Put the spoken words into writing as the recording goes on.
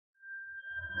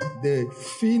The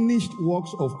finished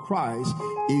works of Christ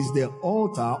is the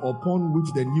altar upon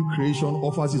which the new creation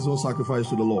offers his own sacrifice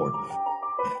to the Lord.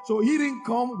 So he didn't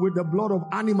come with the blood of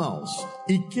animals.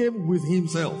 He came with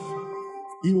himself.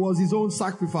 He was his own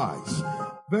sacrifice.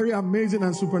 Very amazing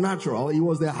and supernatural. He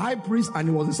was the high priest and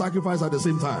he was the sacrifice at the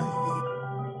same time.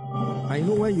 I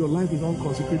know when your life is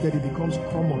unconsecrated, it becomes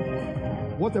common.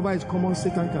 Whatever is common,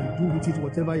 Satan can do with it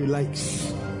whatever he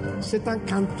likes. Satan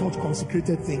can't touch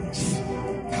consecrated things.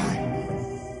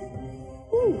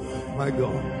 My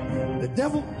God. The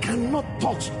devil cannot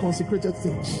touch consecrated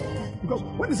things. Because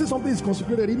when he says something is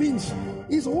consecrated, it means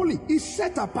it's holy, it's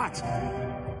set apart.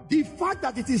 The fact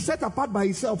that it is set apart by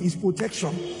itself is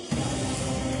protection.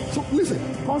 So listen,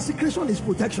 consecration is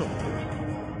protection.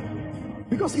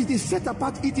 Because it is set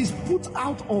apart, it is put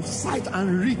out of sight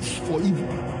and reach for evil.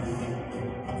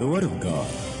 The word of God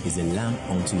is a lamp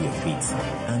unto your feet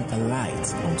and a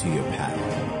light unto your path.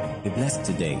 Be blessed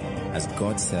today as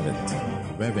God's servant,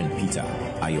 Reverend Peter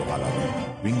Ayo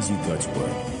Alabi, brings you God's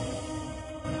word.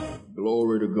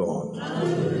 Glory to God.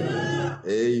 Hallelujah.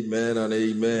 Amen and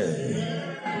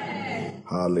amen.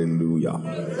 Hallelujah.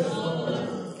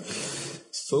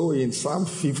 So in Psalm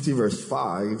 50 verse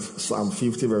 5,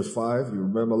 you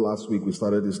remember last week we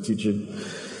started this teaching.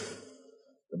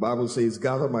 The Bible says,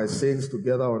 gather my saints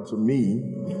together unto me,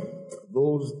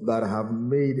 those that have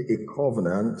made a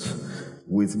covenant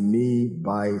with me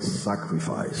by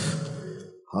sacrifice.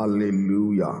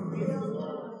 Hallelujah.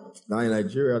 Now in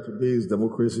Nigeria, today is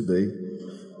Democracy Day.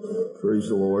 Praise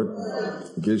the Lord.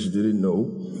 In case you didn't know,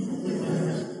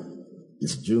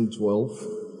 it's June 12th.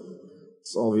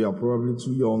 Some of you are probably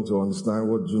too young to understand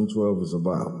what June 12th is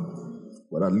about.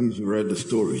 But at least you read the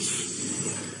stories.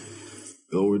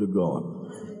 Glory to God.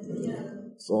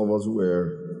 Some of us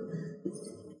were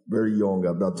very young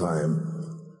at that time.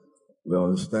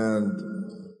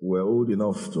 We're old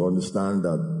enough to understand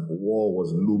that war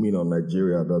was looming on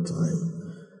Nigeria at that time.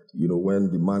 You know, when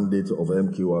the mandate of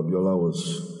MK Abiola was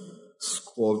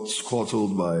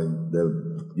scuttled by the,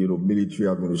 military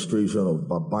administration of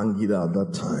Babangida at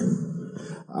that time.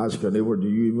 Ask your neighbor, do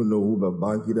you even know who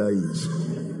Babangida is?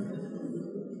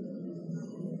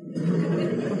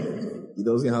 He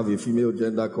doesn't have a female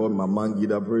gender called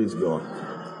Mamangida, praise God.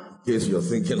 In case you're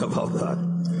thinking about that.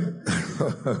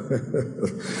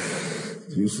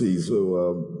 You see, so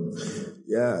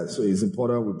it's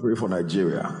important we pray for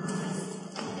Nigeria.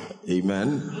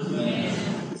 Amen.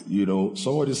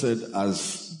 Somebody said,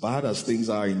 as bad as things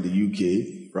are in the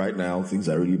UK right now, things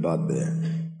are really bad there.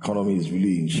 Economy is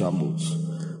really in shambles.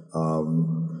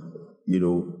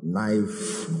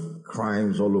 Knife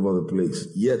crimes all over the place.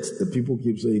 Yet the people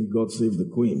keep saying, God save the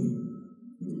Queen.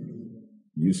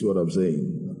 You see what I'm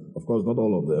saying? Of course, not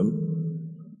all of them.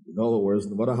 In other words,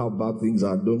 no matter how bad things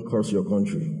are, don't curse your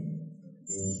country.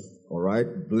 All right?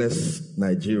 Bless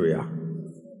Nigeria.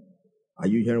 Are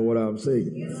you hearing what I'm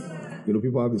saying?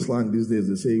 People have this slang these days.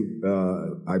 They say,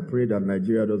 I pray that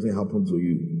Nigeria doesn't happen to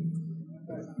you.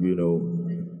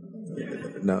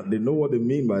 Now, they know what they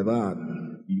mean by that.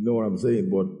 You know what I'm saying?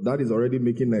 But that is already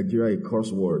making Nigeria a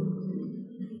curse word.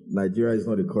 Nigeria is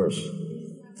not a curse.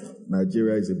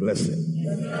 Nigeria is a blessing.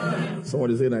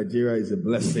 Somebody say Nigeria is a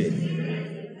blessing.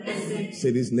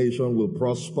 Say this nation will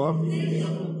prosper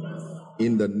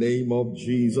in the name of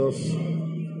Jesus.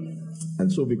 And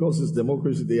so because it's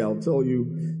Democracy Day, I'll tell you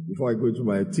before I go into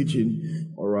my teaching,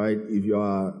 all right, if you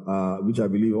are, which I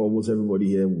believe almost everybody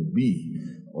here would be,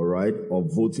 all right, of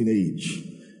voting age,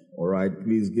 all right,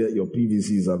 please get your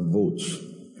PVCs and vote.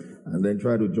 And then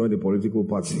try to join the political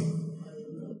party.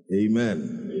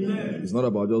 Amen. It's not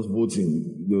about just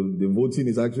voting. The voting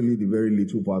is actually the very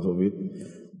little part of it.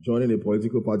 Joining a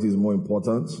political party is more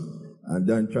important. And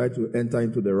then try to enter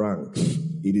into the ranks.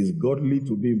 It is godly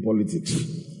to be in politics.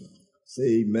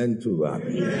 Say amen to that.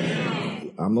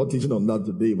 Amen. I'm not teaching on that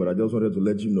today, but I just wanted to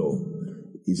let you know.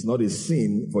 It's not a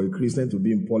sin for a Christian to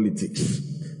be in politics.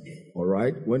 All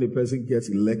right? When a person gets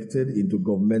elected into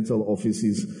governmental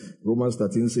offices, Romans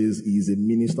 13 says he is a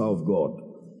minister of God.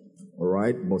 All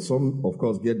right? But some, of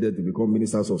course, get there to become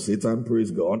ministers of Satan.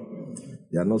 Praise God.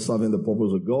 They are not serving the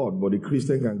purpose of God. But a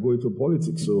Christian can go into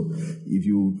politics. So if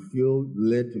you feel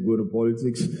led to go to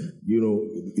politics,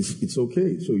 it's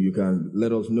okay. So you can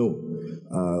let us know.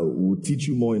 We'll teach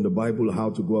you more in the Bible how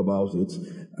to go about it.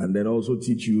 And then also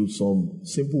teach you some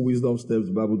simple wisdom steps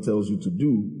the Bible tells you to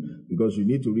do. Because you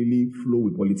need to really flow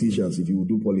with politicians if you will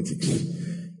do politics.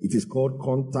 It is called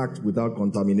contact without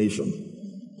contamination.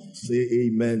 Say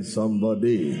amen,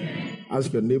 somebody.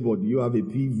 Ask your neighbor, do you have a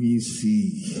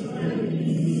PVC?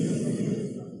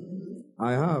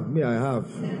 I have.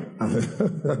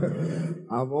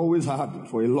 I've always had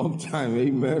for a long time.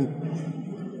 Amen.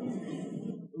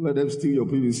 Let them steal your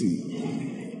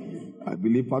PVC. I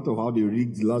believe part of how they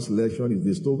rigged the last election is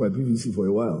they stole my PVC for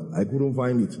a while. I couldn't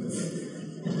find it.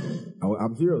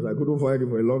 I'm serious. I couldn't find it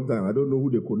for a long time. I don't know who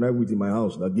they connived with in my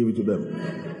house that gave it to them.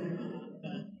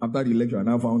 After the election, I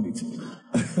now found it.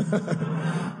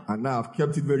 And now I've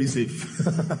kept it very safe.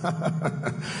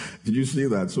 Did you see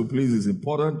that? So please, it's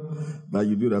important that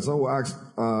you do that. Someone asked,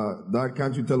 Dad,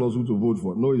 can't you tell us who to vote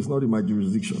for? No, it's not in my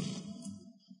jurisdiction.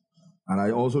 And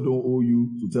I also don't owe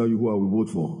you to tell you who I will vote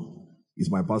for. It's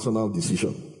my personal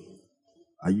decision.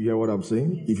 Are you hearing what I'm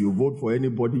saying? If you vote for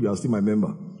anybody, you are still my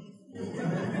member.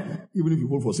 Even if you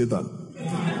vote for Satan,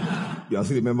 you are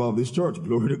still a member of this church.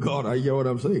 Glory to God. I hear what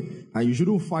I'm saying. And you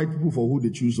shouldn't fight people for who they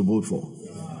choose to vote for.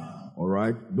 All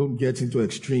right? Don't get into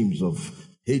extremes of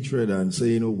hatred and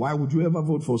say, why would you ever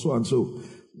vote for so and so?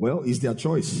 Well, it's their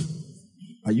choice.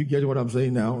 Are you getting what I'm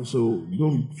saying now? So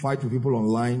don't fight with people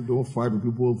online. Don't fight with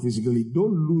people physically.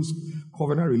 Don't lose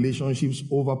covenant relationships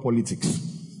over politics.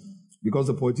 Because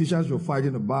the politicians you're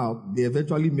fighting about, they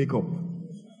eventually make up.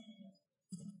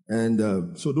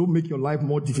 And so don't make your life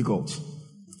more difficult.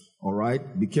 All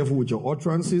right? Be careful with your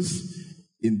utterances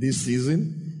in this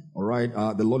season. All right?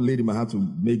 The Lord laid in my heart to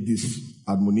make this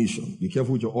admonition. Be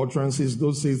careful with your utterances.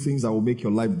 Don't say things that will make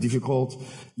your life difficult.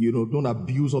 Don't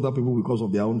abuse other people because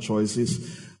of their own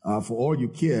choices. For all you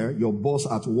care, your boss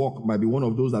at work might be one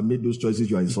of those that made those choices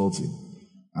you are insulting.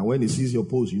 And when he sees your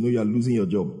post, you are losing your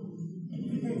job.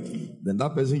 Then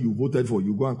that person you voted for,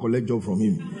 you go and collect job from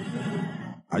him.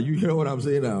 Are you hearing what I'm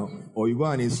saying now? Or you go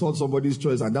and insult somebody's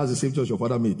choice, and that's the same choice your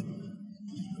father made.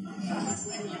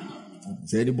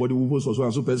 Say anybody who votes for so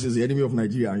and so person is the enemy of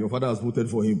Nigeria, and your father has voted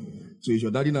for him. So is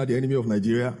your daddy now the enemy of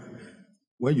Nigeria?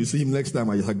 When you see him next time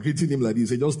and you're greeting him like this,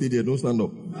 say, just stay there, don't stand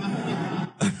up.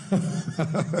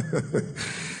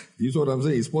 You see what I'm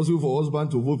saying? It's possible for a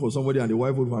husband to vote for somebody and the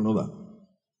wife vote for another.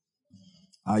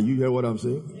 Are you hearing what I'm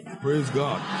saying? Praise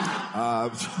God.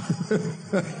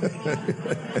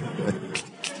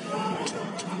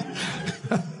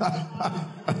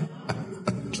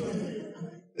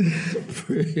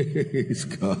 Praise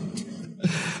God.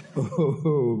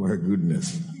 Oh my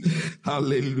goodness.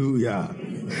 Hallelujah.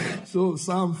 So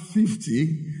Psalm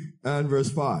 50 and verse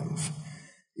 5.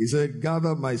 He said,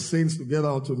 gather my saints together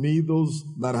unto me, those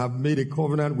that have made a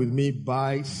covenant with me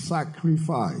by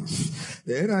sacrifice.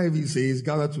 The NIV says,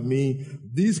 gather to me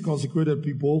these consecrated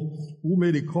people who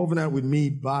made a covenant with me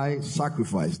by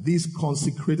sacrifice. These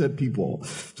consecrated people.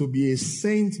 To be a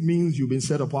saint means you've been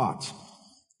set apart.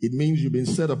 It means you've been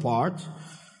set apart.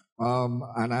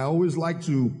 And I always like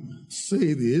to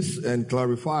say this and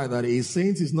clarify that a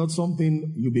saint is not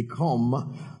something you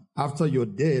become after you're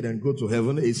dead and go to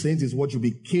heaven. A saint is what you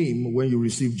became when you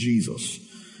received Jesus.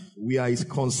 We are his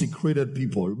consecrated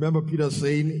people. Remember Peter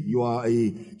saying, you are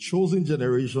a chosen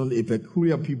generation, a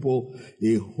peculiar people,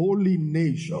 a holy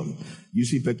nation. You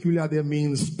see, peculiar there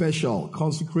means special,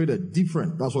 consecrated,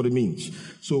 different. That's what it means.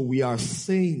 So we are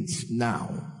saints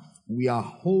now. We are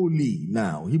holy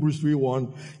now. Hebrews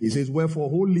 3:1, it says, wherefore,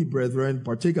 holy brethren,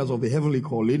 partakers of the heavenly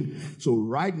calling. So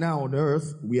right now on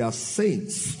earth, we are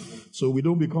saints. So we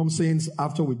don't become saints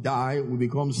after we die. We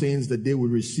become saints the day we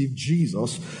receive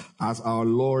Jesus as our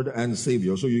Lord and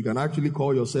Savior. So you can actually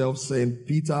call yourself Saint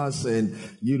Peter, Saint,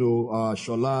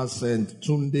 Shola, Saint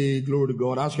Tunde. Glory to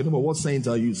God. Ask your neighbor, what saint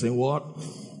are you? Saint what?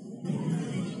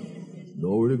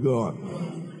 Glory to God.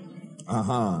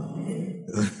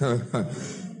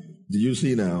 Do you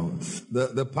see now?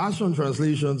 The Passion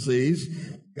Translation says,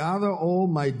 gather all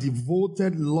my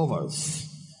devoted lovers,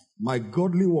 my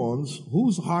godly ones,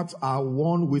 whose hearts are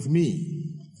one with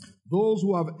me, those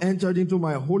who have entered into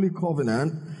my holy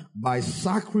covenant by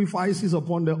sacrifices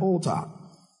upon the altar.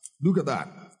 Look at that.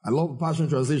 I love the Passion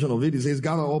Translation of it. It says,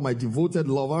 gather all my devoted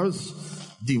lovers,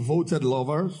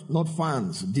 not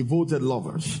fans, devoted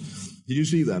lovers. Did you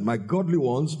see that? My godly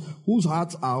ones, whose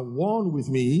hearts are one with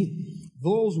me,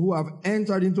 those who have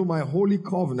entered into my holy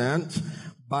covenant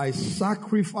by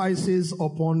sacrifices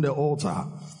upon the altar.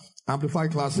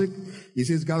 Amplified Classic, it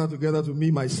says, gather together to me,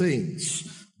 my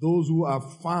saints, those who have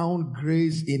found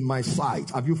grace in my sight.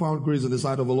 Have you found grace in the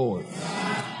sight of the Lord?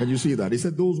 Can you see that? He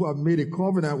said, those who have made a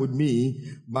covenant with me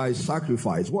by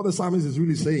sacrifice. What the psalmist is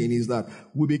really saying is that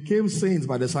we became saints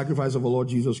by the sacrifice of the Lord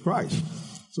Jesus Christ.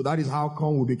 So that is how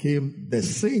come we became the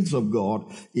saints of God.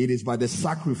 It is by the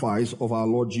sacrifice of our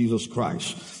Lord Jesus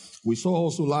Christ. We saw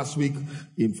also last week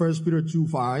in 1 Peter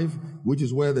 2:5, which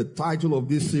is where the title of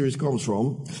this series comes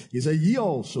from. He said, ye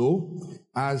also,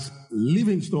 as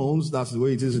living stones, that's the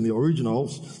way it is in the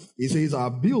originals, he says,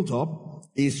 are built up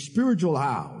a spiritual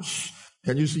house.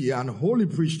 Can you see? An holy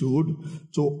priesthood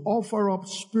to offer up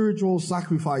spiritual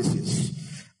sacrifices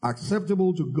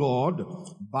acceptable to God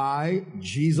by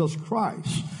Jesus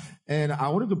Christ. And I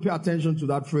wanted to pay attention to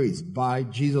that phrase, by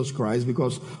Jesus Christ,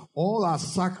 because all our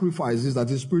sacrifices, that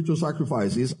is spiritual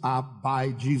sacrifices, are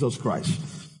by Jesus Christ.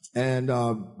 And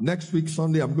next week,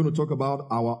 Sunday, I'm going to talk about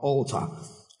our altar.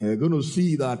 And we're going to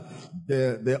see that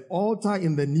the altar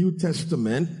in the New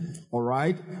Testament, all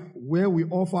right, where we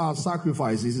offer our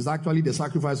sacrifices is actually the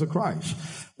sacrifice of Christ.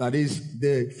 That is,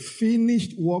 the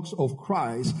finished works of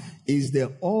Christ is the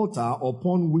altar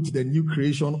upon which the new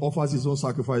creation offers its own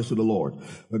sacrifice to the Lord.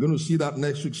 We're going to see that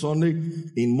next week Sunday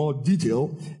in more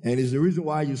detail. And it's the reason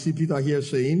why you see Peter here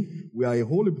saying, we are a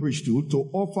holy priesthood to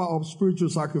offer up spiritual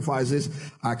sacrifices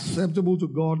acceptable to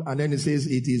God. And then it says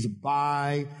it is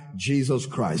by Jesus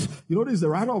Christ. You notice the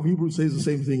writer of Hebrews says the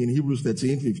same thing in Hebrews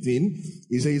 13:15.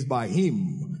 He says, by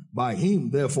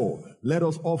him, therefore, let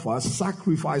us offer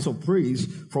sacrifice of praise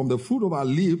from the fruit of our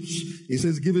lips. He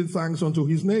says, giving thanks unto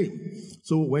his name.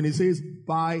 So when he says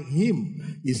by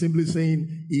him, he's simply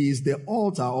saying he is the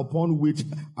altar upon which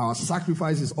our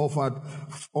sacrifice is offered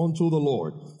unto the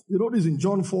Lord. You notice in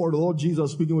John 4, the Lord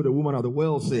Jesus speaking with the woman at the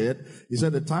well said, he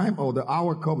said, the time or the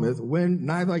hour cometh when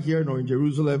neither here nor in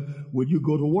Jerusalem will you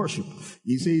go to worship.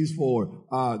 He says, for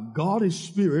God is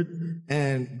spirit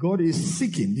and God is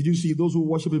seeking. Did you see those who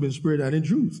worship him in spirit and in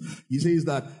truth? He says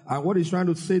that, and what he's trying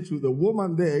to say to the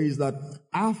woman there is that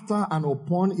after and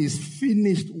upon his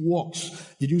finished works,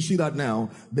 did you see that now?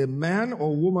 The man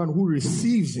or woman who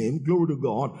receives him, glory to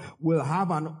God, will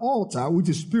have an altar which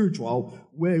is spiritual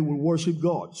where he will worship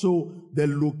God. So the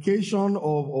location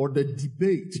of or the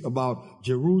debate about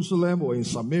Jerusalem or in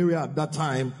Samaria at that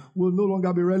time will no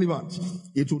longer be relevant.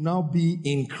 It will now be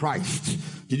in Christ.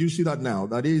 Did you see that now?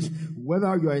 That is,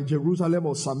 whether you are in Jerusalem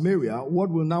or Samaria, what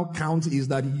will now count is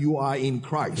that you are in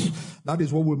Christ. That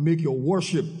is what will make your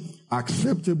worship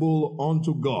acceptable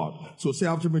unto God. So say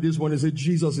after me this one, say,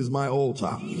 Jesus is my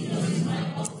altar.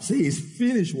 Say, his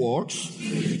finished works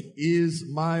is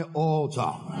my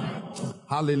altar.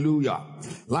 Hallelujah.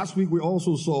 Last week we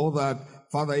also saw that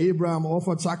Father Abraham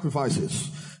offered sacrifices.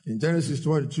 In Genesis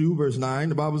 22 verse 9,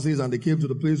 the Bible says, and they came to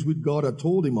the place which God had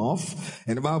told him of.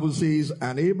 And the Bible says,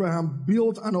 and Abraham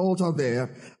built an altar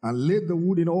there and laid the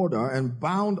wood in order and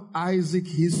bound Isaac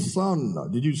his son.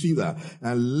 Did you see that?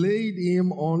 And laid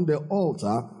him on the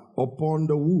altar upon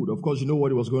the wood. Of course, you know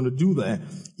what he was going to do there.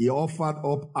 He offered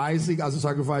up Isaac as a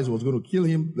sacrifice. He was going to kill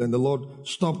him. Then the Lord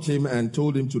stopped him and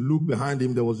told him to look behind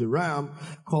him. There was a ram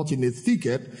caught in a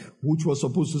thicket, which was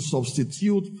supposed to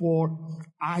substitute for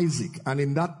Isaac. And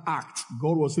in that act,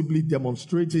 God was simply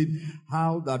demonstrating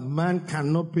how that man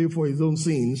cannot pay for his own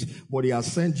sins, but he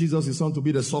has sent Jesus, his son, to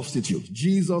be the substitute.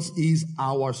 Jesus is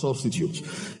our substitute.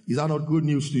 Is that not good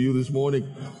news to you this morning?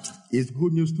 It's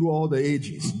good news through all the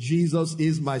ages. Jesus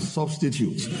is my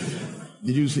substitute.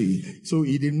 Did you see? So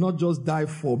he did not just die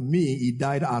for me, he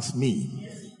died as me.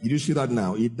 Did you see that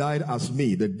now? He died as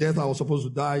me. The death I was supposed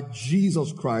to die,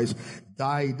 Jesus Christ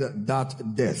died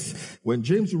that death. When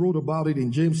James wrote about it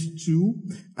in James 2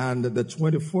 and the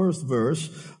 21st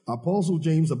verse, Apostle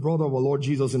James, the brother of our Lord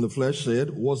Jesus in the flesh, said,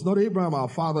 was not Abraham our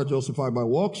father justified by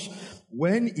works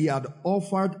when he had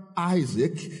offered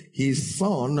Isaac, his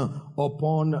son,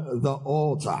 upon the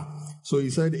altar? So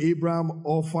he said, Abraham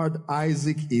offered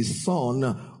Isaac, his son,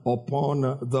 upon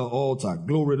the altar.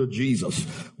 Glory to Jesus.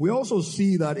 We also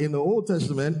see that in the Old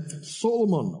Testament,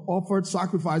 Solomon offered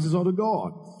sacrifices unto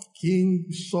God. King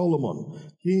Solomon.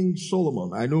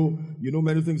 I know you know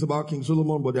many things about King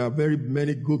Solomon, but there are very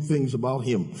many good things about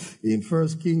him. In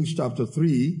 1 Kings chapter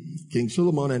 3, King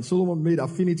Solomon made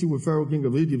affinity with Pharaoh, king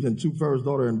of Egypt, and took Pharaoh's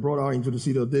daughter and brought her into the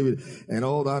city of David, and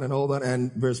all that.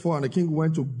 And verse 4, and the king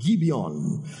went to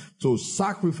Gibeon to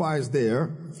sacrifice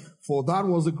there, for that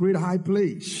was a great high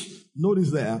place.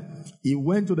 Notice there, he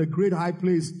went to the great high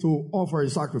place to offer a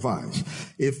sacrifice.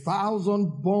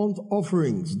 1,000 burnt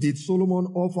offerings did Solomon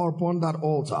offer upon that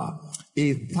altar.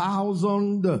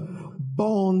 1,000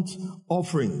 burnt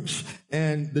offerings.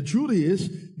 And the truth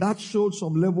is, that showed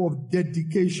some level of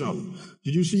dedication.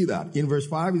 Did you see that? In verse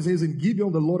 5, it says, in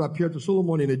Gibeon, the Lord appeared to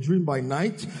Solomon in a dream by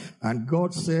night, and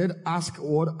God said, ask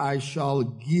what I shall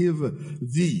give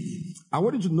thee. I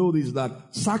want you to know this, that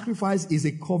sacrifice is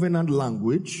a covenant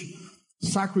language.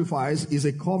 Sacrifice is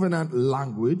a covenant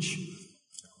language.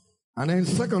 And then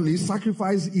secondly,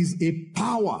 sacrifice is a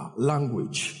power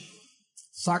language.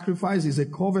 Sacrifice is a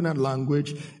covenant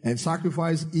language, and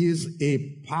sacrifice is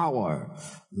a power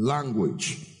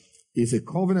language. It's a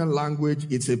covenant language,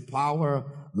 it's a power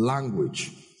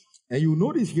language. And you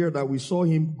notice here that we saw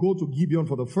him go to Gibeon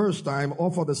for the first time,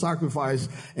 offer the sacrifice,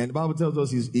 and the Bible tells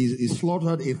us he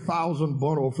slaughtered 1,000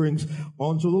 burnt offerings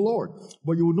unto the Lord.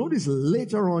 But you will notice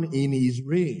later on in his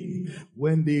reign,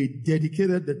 when they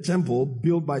dedicated the temple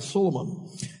built by Solomon,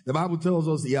 the Bible tells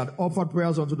us he had offered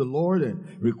prayers unto the Lord and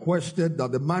requested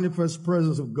that the manifest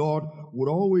presence of God would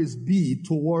always be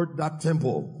toward that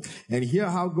temple. And hear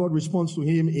how God responds to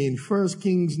him in 1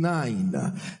 Kings 9.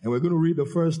 And we're going to read the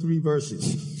first 3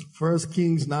 verses. 1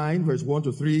 Kings 9, verse 1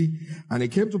 to 3. And it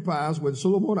came to pass, when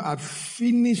Solomon had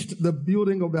finished the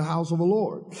building of the house of the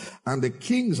Lord, and the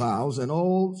king's house, and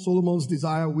all Solomon's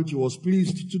desire which he was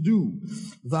pleased to do,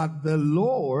 that the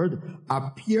Lord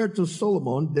appeared to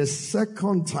Solomon the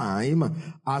second time,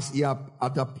 as he had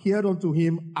appeared unto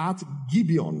him at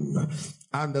Gibeon.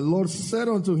 And the Lord said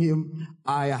unto him,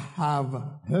 I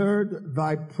have heard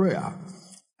thy prayer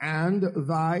and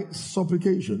thy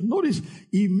supplication. Notice,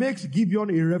 he makes Gibeon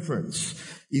a reference.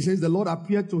 He says the Lord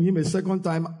appeared to him a second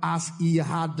time as he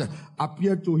had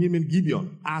appeared to him in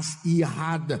Gibeon. As he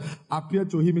had appeared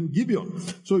to him in Gibeon.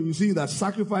 So you see that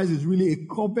sacrifice is really a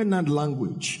covenant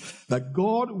language. That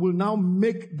God will now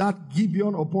make that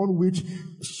Gibeon upon which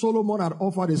Solomon had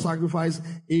offered a sacrifice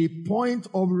a point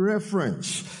of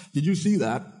reference. Did you see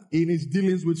that? In his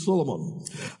dealings with Solomon.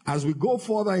 As we go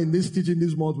further in this teaching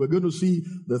this month, we're going to see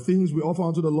the things we offer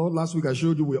unto the Lord. Last week I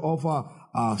showed you we offer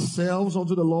ourselves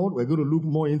unto the Lord. We're going to look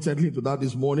more intently into that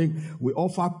this morning. We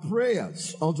offer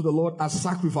prayers unto the Lord as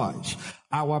sacrifice.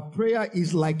 Our prayer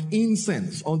is like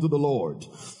incense unto the Lord.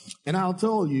 And I'll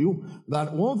tell you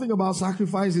that one thing about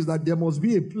sacrifice is that there must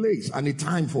be a place and a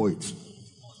time for it.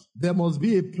 There must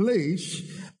be a place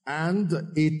and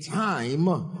a time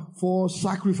for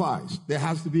sacrifice. There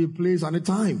has to be a place and a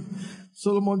time.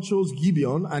 Solomon chose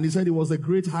Gibeon, and he said it was a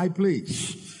great high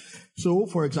place. So,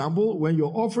 for example, when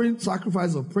you're offering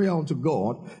sacrifice of prayer unto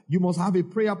God, you must have a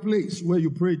prayer place where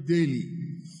you pray daily.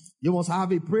 You must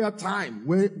have a prayer time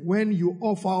when you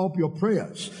offer up your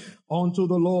prayers unto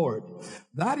the Lord.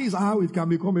 That is how it can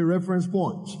become a reference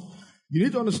point. You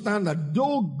need to understand that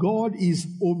though God is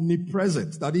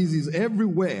omnipresent, that is, He's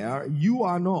everywhere, you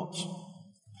are not.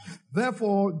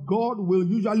 Therefore, God will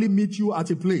usually meet you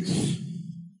at a place.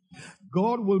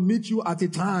 God will meet you at a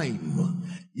time.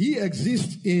 He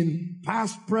exists in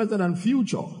past, present, and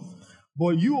future.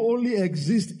 But you only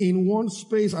exist in one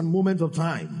space and moment of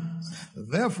time.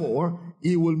 Therefore,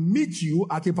 He will meet you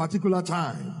at a particular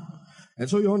time. And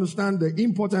so you understand the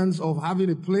importance of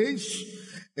having a place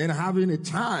and having a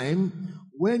time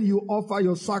when you offer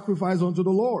your sacrifice unto the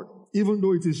Lord, even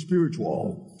though it is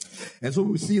spiritual. And so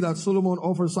we see that Solomon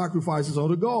offers sacrifices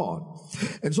unto God.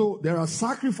 And so there are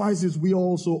sacrifices we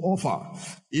also offer.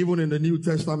 Even in the New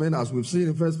Testament, as we've seen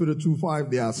in 1 Peter 2:5,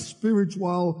 there are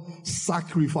spiritual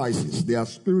sacrifices. There are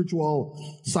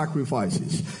spiritual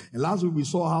sacrifices. And last week we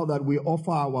saw how that we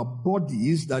offer our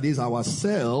bodies, that is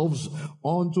ourselves,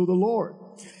 unto the Lord.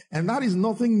 And that is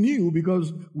nothing new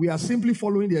because we are simply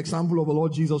following the example of the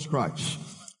Lord Jesus Christ.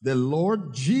 The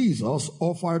Lord Jesus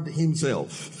offered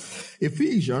himself.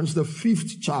 Ephesians, the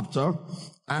 5th chapter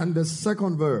and the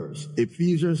 2nd verse.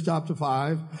 Ephesians chapter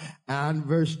 5 and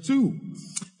verse 2.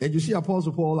 And you see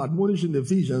Apostle Paul admonishing the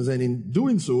Ephesians, and in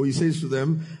doing so, he says to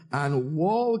them, and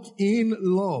walk in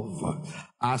love,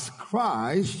 as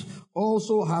Christ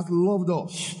also hath loved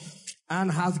us, and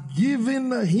hath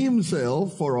given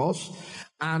himself for us,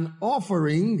 an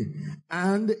offering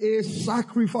and a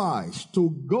sacrifice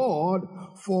to God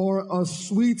for a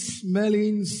sweet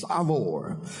smelling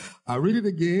savour. I read it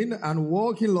again. And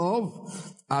walk in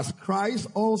love, as Christ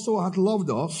also hath loved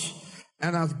us,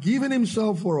 and hath given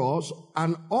himself for us,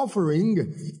 an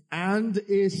offering and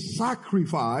a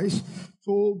sacrifice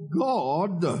to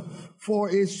God for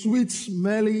a sweet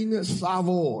smelling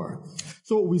savour.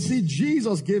 So we see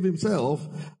Jesus gave himself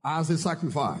as a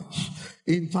sacrifice.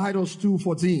 In Titus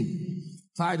 2:14,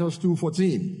 Titus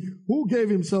 2:14, who gave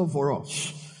himself for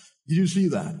us? Did you see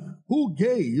that? Who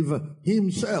gave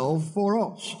himself for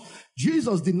us?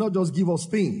 Jesus did not just give us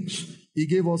things. He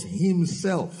gave us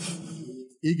himself.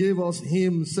 He gave us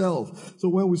himself. So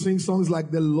when we sing songs like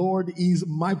the Lord is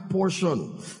my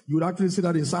portion, you would actually see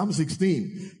that in Psalm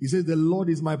 16. He says the Lord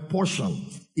is my portion.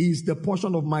 He is the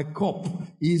portion of my cup.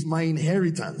 He is my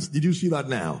inheritance. Did you see that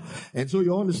now? And so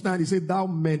you understand, he said, thou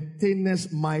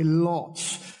maintainest my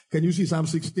lots. Can you see Psalm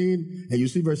 16? And you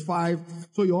see verse 5?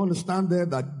 So you understand there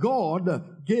that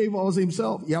God gave us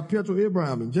himself. He appeared to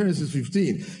Abraham in Genesis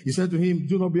 15. He said to him,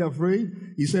 do not be afraid.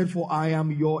 He said, for I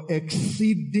am your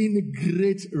exceeding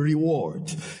great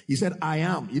reward. He said, I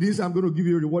am. He didn't say, I'm going to give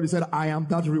you a reward. He said, I am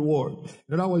that reward.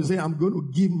 In other words, he said, I'm going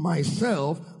to give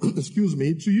myself,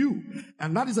 to you.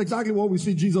 And that is exactly what we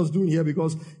see Jesus doing here,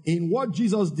 because in what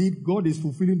Jesus did, God is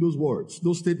fulfilling those words,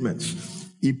 those statements.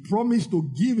 He promised to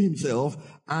give himself,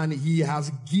 and he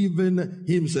has given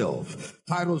himself.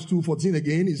 Titus 2:14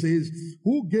 again, he says,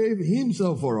 who gave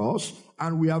himself for us,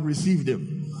 and we have received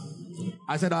him.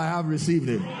 I said, I have received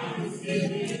him.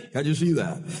 Can you see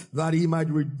that? That he might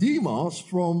redeem us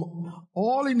from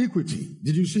all iniquity.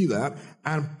 Did you see that?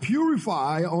 And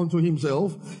purify unto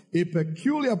himself a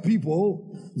peculiar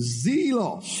people,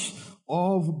 zealous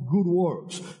of good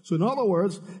works. So in other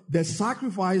words, the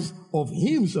sacrifice of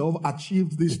himself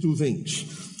achieved these two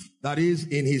things. That is,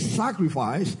 in his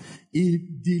sacrifice, he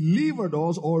delivered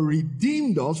us or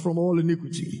redeemed us from all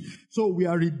iniquity. So we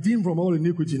are redeemed from all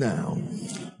iniquity now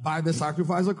by the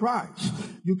sacrifice of Christ.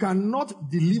 You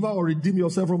cannot deliver or redeem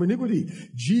yourself from iniquity.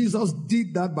 Jesus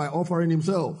did that by offering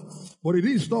himself. But it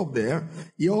didn't stop there.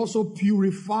 He also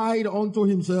purified unto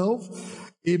himself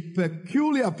a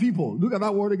peculiar people. Look at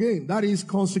that word again. That is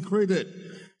consecrated,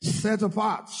 set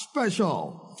apart,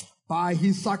 special by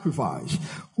his sacrifice,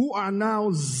 who are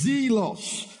now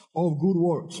zealous of good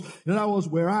works. In other words,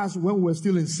 whereas when we were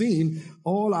still in sin,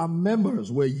 all our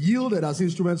members were yielded as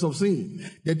instruments of sin.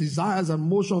 The desires and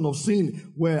motion of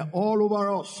sin were all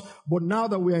over us. But now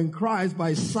that we are in Christ,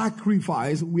 by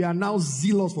sacrifice, we are now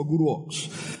zealous for good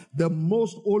works. The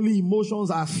most holy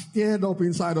emotions are stirred up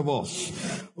inside of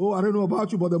us. Oh, I don't know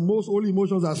about you, but the most holy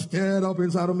emotions are stirred up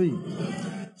inside of me.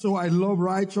 So I love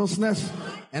righteousness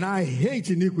and I hate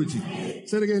iniquity.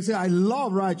 Say it again, say, I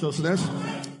love righteousness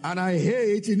and I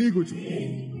hate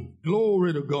iniquity.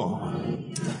 Glory to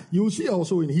God. You will see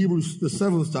also in Hebrews, the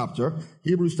 7th chapter,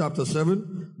 Hebrews chapter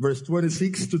 7, verse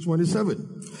 26 to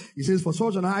 27. He says, for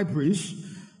such an high priest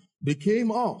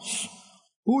became us,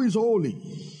 who is holy,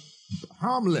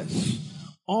 harmless,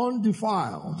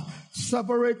 undefiled,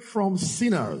 separate from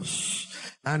sinners,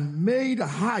 and made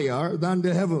higher than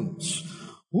the heavens,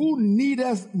 who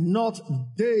needeth not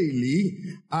daily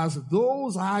as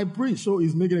those high priests. So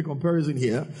he's making a comparison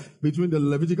here between the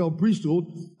Levitical priesthood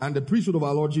and the priesthood of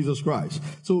our Lord Jesus Christ.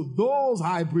 So those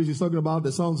high priests, he's talking about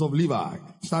the sons of Levi,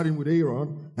 starting with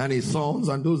Aaron and his sons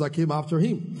and those that came after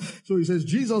him. So he says,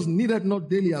 Jesus needed not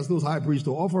daily as those high priests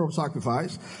to offer up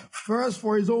sacrifice, first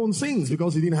for his own sins,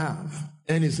 because he didn't have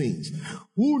any sins.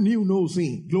 Who knew no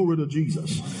sin? Glory to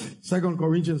Jesus. 2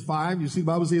 Corinthians 5, you see the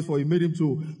Bible says, for he made him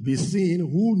to be sin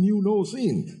who knew no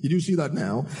sin. Did you see that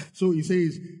now? So he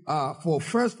says,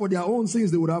 for their own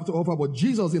sins they would have to offer, but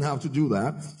Jesus didn't have to do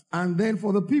that. And then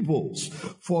for the people's.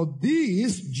 For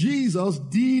this Jesus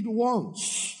did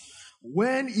once,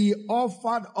 when he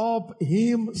offered up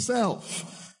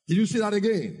himself. Did you see that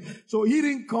again? So he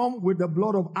didn't come with the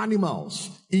blood of animals.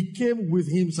 He came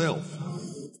with himself.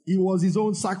 He was his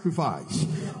own sacrifice.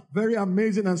 Very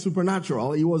amazing and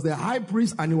supernatural. He was the high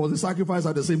priest and he was the sacrifice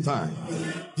at the same time.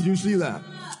 Did you see that?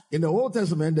 In the Old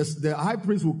Testament, the high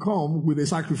priest will come with a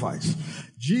sacrifice.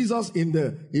 Jesus in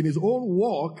his own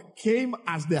walk came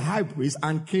as the high priest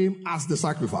and came as the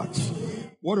sacrifice.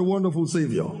 What a wonderful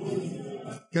Savior.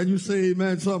 Can you say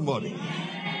amen, somebody?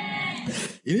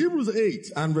 In Hebrews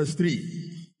 8 and verse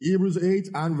 3, Hebrews 8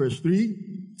 and verse 3,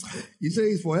 he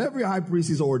says, for every high priest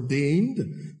is ordained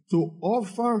to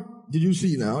offer, did you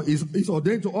see now? Is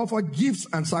ordained to offer gifts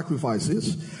and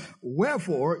sacrifices.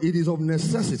 Wherefore, it is of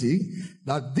necessity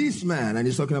that this man, and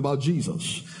he's talking about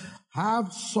Jesus,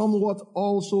 have somewhat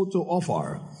also to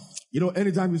offer. You know,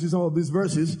 anytime you see some of these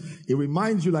verses, it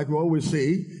reminds you, like we always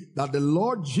say, that the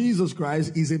Lord Jesus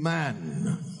Christ is a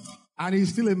man. And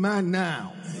he's still a man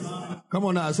now. Come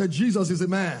on now, I said Jesus is a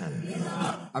man.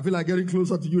 I feel like getting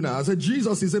closer to you now. I said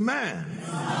Jesus is a man.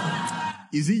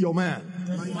 Is he your man?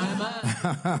 My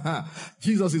man.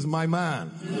 Jesus is my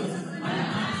man.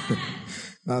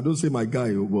 Now don't say my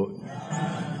guy, but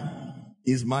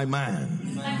is my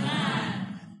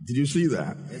man. Did you see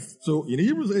that? Yes. So in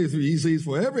Hebrews 8:3, he says,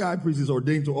 for every high priest is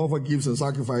ordained to offer gifts and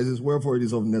sacrifices, wherefore it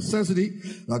is of necessity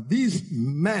that these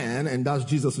men, and that's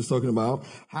Jesus is talking about,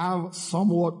 have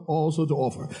somewhat also to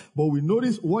offer. But we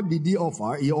notice, what did he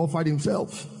offer? He offered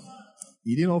himself.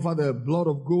 He didn't offer the blood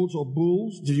of goats or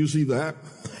bulls. Did you see that?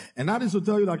 And that is to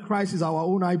tell you that Christ is our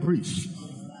own high priest.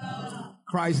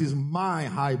 Christ is my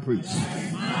high priest.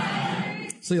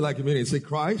 Say it like a minute. Say,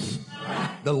 Christ,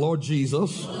 the Lord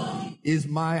Jesus, is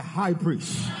my high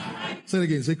priest. Say it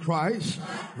again. Say, Christ,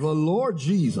 the Lord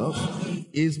Jesus,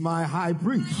 is my high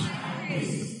priest.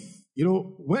 You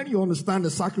know, when you understand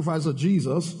the sacrifice of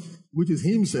Jesus, which is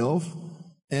himself,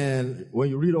 and when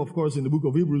you read, of course, in the book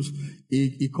of Hebrews,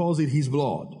 he calls it his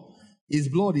blood. His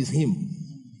blood is him.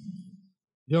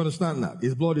 You understand that?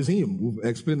 His blood is him. We've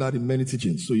explained that in many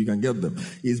teachings, so you can get them.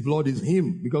 His blood is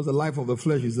him, because the life of the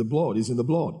flesh is the blood, is in the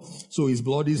blood. So his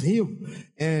blood is him.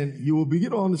 And you will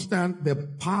begin to understand the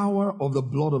power of the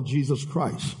blood of Jesus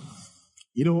Christ.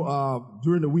 You know,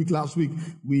 during the week, last week,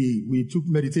 we took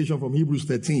meditation from Hebrews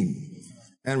 13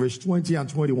 and verse 20 and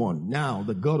 21. Now,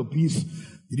 the God of peace,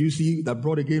 did you see that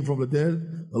brought again from the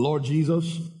dead, the Lord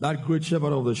Jesus, that great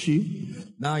shepherd of the sheep?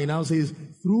 Now he now says,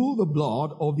 through the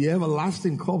blood of the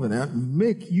everlasting covenant,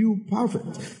 make you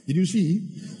perfect. Did you see?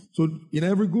 So in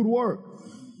every good work,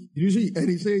 did you see? And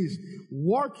he says,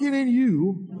 working in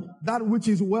you that which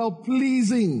is well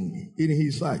pleasing in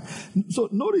his sight. So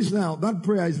notice now, that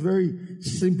prayer is very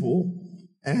simple,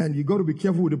 and you got to be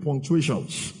careful with the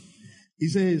punctuations. He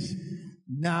says,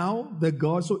 now the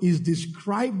God, so he's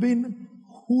describing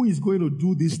who is going to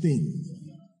do this thing.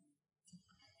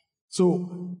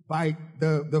 So by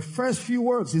the first few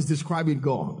words, he's describing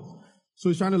God. So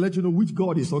he's trying to let you know which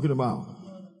God he's talking about.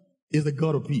 Is the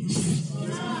God of peace.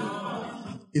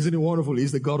 Isn't it wonderful?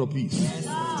 He's the God of peace.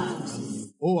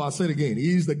 Oh, I'll say it again.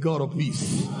 He is the God of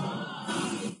peace.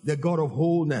 The God of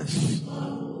wholeness.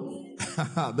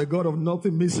 The God of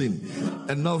nothing missing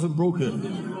and nothing broken.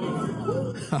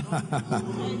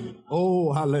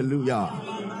 Oh,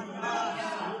 hallelujah.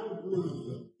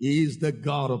 He is the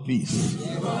God of peace.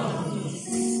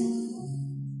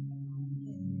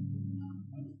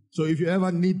 So if you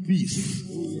ever need peace,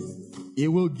 he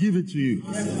will give it to you.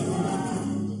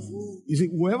 You see,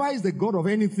 whoever is the God of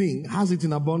anything has it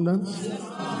in abundance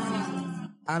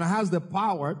and has the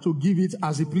power to give it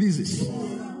as he pleases.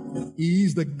 He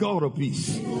is the God of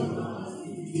peace.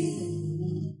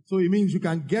 So it means you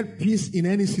can get peace in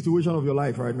any situation of your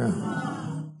life right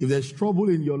now. If there's trouble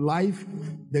in your life,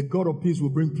 the God of peace will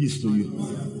bring peace to you.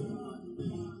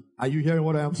 Are you hearing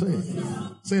what I am saying?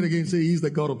 Say it again. Say, He's the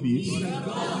God of peace.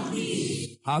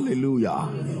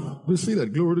 Hallelujah. We see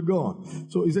that. Glory to God.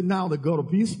 So is it now the God of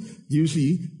peace? Do you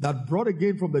see that brought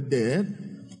again from the dead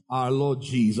our Lord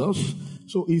Jesus?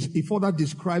 So he further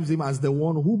describes him as the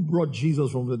one who brought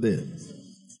Jesus from the dead.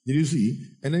 Did you see?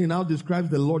 And then he now describes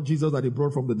the Lord Jesus that he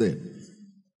brought from the dead.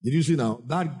 Did you see now?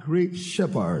 That great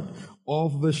shepherd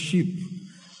of the sheep.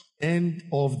 End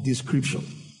of description.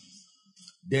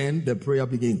 Then the prayer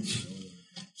begins.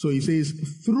 So he says,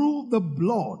 through the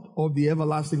blood of the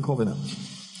everlasting covenant,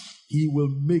 he will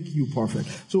make you perfect.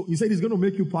 So he said he's going to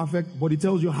make you perfect, but he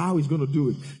tells you how he's going to do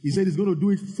it. He said he's going to do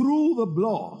it through the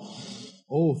blood.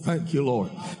 Oh, thank you,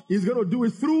 Lord. He's going to do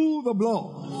it through the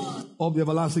blood of the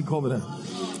everlasting covenant.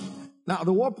 Now,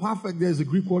 the word perfect there is the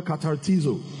Greek word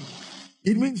katartizo.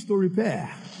 It means to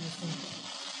repair.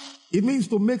 It means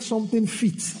to make something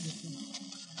fit.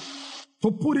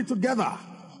 To put it together.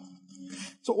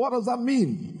 So what does that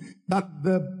mean? That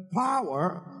the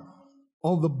power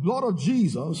of the blood of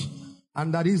Jesus,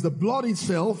 and that is the blood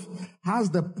itself, has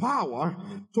the power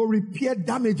to repair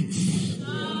damages.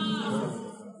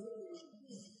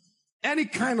 Any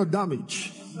kind of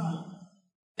damage.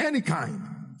 Any kind.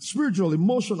 Spiritual,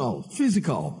 emotional,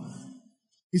 physical.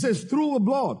 He says through the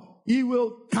blood, he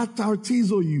will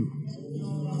katartizo you.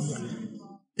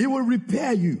 He will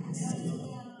repair you.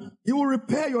 He will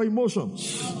repair your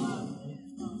emotions.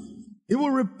 He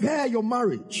will repair your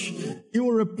marriage. He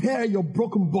will repair your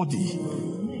broken body.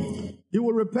 He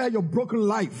will repair your broken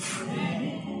life.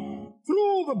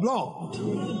 Through the blood.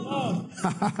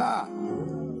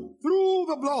 Through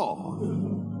the blood.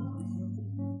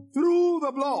 Through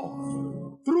the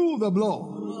blood. Through the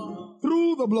blood.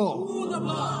 Through the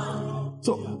blood.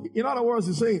 So, in other words,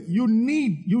 he's saying, you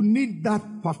need that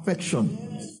perfection,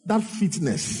 that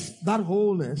fitness, that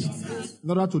wholeness in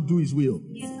order to do his will.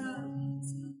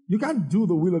 You can't do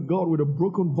the will of God with a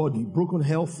broken body, broken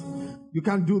health. You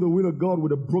can't do the will of God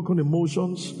with a broken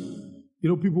emotions. You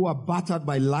know, people who are battered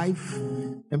by life,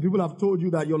 and people have told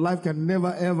you that your life can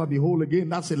never ever be whole again.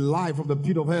 That's a lie from the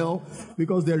pit of hell,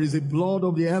 because there is a blood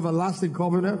of the everlasting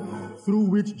covenant through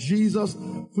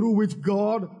which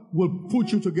God will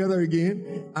put you together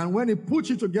again. And when he puts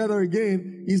you together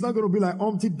again, he's not going to be like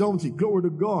Humpty Dumpty. Glory to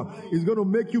God. He's going to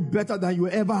make you better than you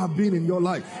ever have been in your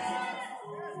life.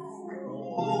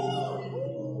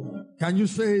 Can you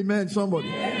say amen,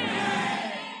 somebody?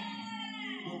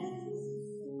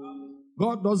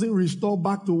 God doesn't restore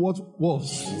back to what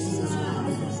was.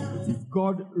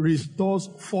 God restores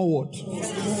forward.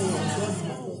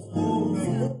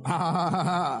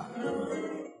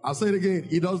 I'll say it again.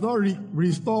 He does not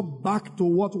restore back to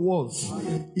what was.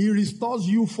 He restores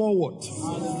you forward.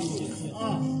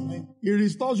 He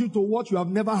restores you to what you have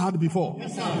never had before.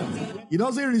 He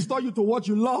doesn't restore you to what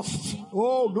you lost.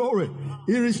 Oh, glory.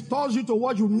 He restores you to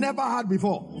what you never had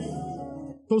before.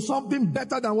 To something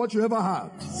better than what you ever had.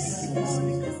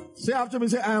 Say after me,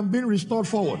 say, I am being restored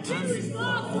forward.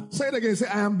 Say it again, say,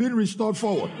 I am being restored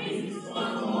forward.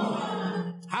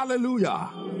 Hallelujah.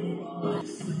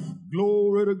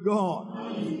 Glory to God.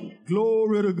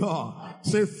 Glory to God.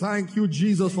 Say thank you,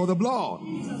 Jesus, for the blood.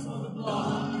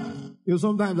 You know,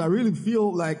 sometimes I really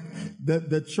feel like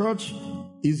the church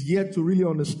is yet to really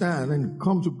understand and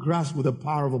come to grasp with the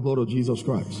power of the blood of Jesus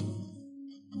Christ.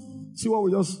 See what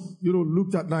we just,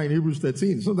 looked at now in Hebrews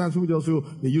 13. Sometimes people just feel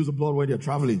they use the blood when they're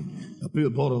traveling. They put the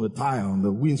blood on the tire, on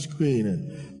the windscreen,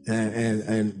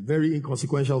 and very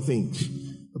inconsequential things.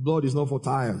 The blood is not for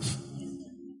tires.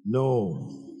 No.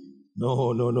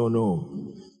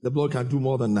 The blood can do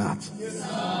more than that.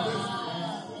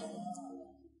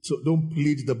 So don't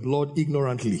plead the blood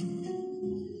ignorantly.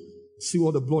 See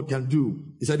what the blood can do.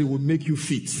 He said it will make you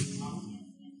fit.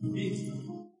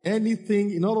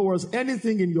 Anything, in other words,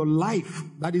 anything in your life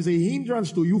that is a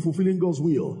hindrance to you fulfilling God's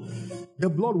will, the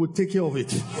blood will take care of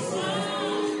it.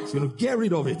 It's going to get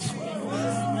rid of it. It's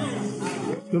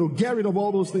going to get rid of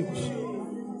all those things.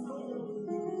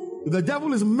 If the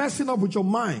devil is messing up with your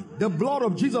mind, the blood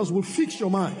of Jesus will fix your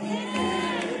mind.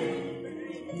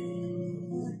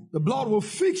 The blood will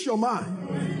fix your mind.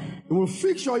 It will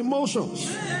fix your emotions.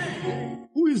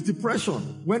 Who is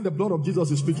depression when the blood of Jesus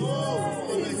is speaking?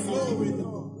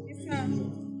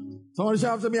 Somebody say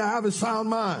after me, I have a sound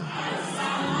mind.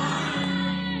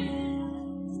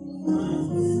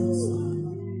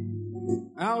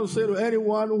 I will say to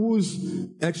anyone who's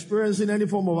experiencing any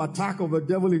form of attack of the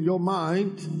devil in your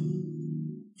mind,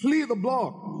 plead the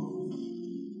blood.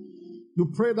 You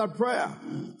pray that prayer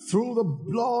through the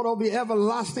blood of the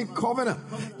everlasting covenant.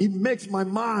 It makes my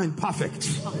mind perfect.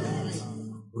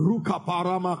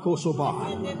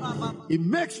 It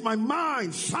makes my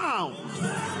mind sound.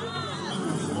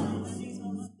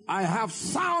 I have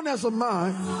soundness of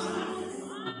mind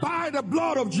by the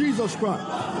blood of Jesus Christ.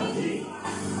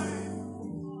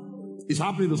 It's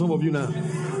happening to some of you now.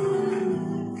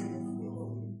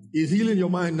 It's healing your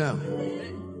mind now.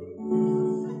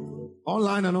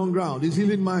 Online and on ground. It's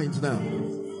healing minds now.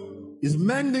 It's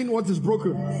mending what is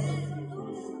broken.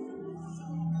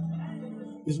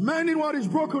 It's mending what is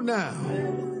broken now.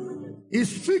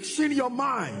 It's fixing your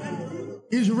mind.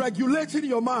 It's regulating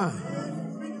your mind.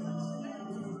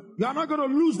 You are not going to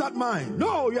lose that mind.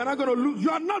 No, you are not going to lose. You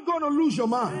are not going to lose your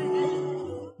mind.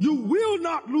 You will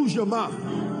not lose your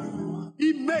mind.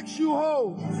 He makes you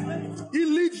whole. He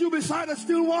leads you beside the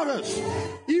still waters.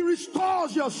 He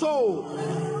restores your soul.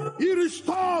 He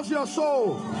restores your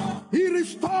soul. He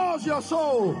restores your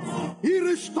soul. He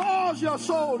restores your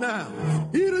soul now.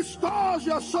 He restores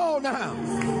your soul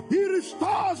now. He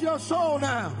restores your soul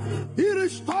now. He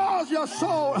restores your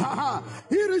soul.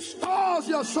 He restores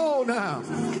your soul now.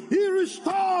 He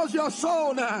restores your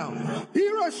soul now. He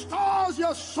restores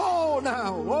your soul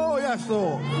now. Oh yes,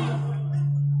 Lord.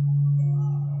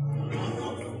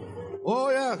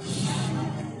 Oh yes.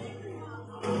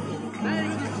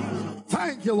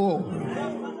 Thank you, Lord.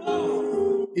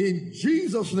 In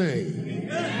Jesus' name.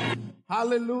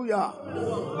 Hallelujah.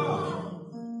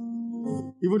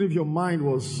 Even if your mind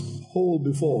was whole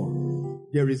before,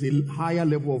 there is a higher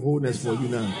level of wholeness for you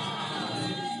now.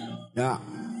 Yeah.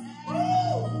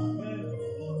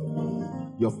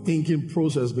 Your thinking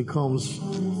process becomes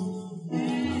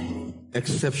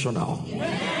exceptional.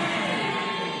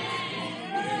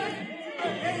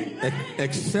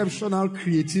 Exceptional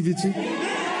creativity.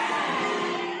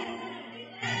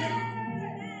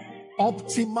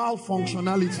 Optimal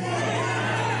functionality.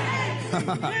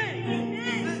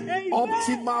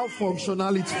 Optimal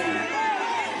functionality.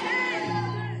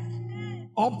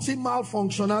 Optimal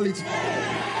functionality.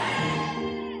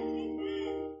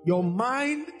 Your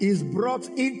mind is brought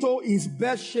into its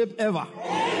best shape ever.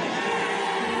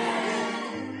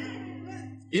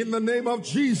 In the name of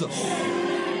Jesus.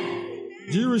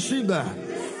 Do you receive that?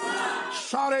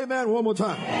 Shout amen one more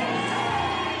time.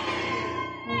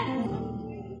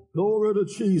 Glory to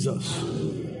Jesus.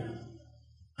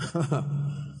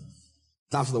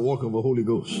 That's the work of the Holy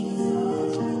Ghost.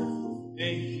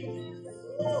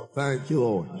 Thank you,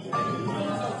 Lord.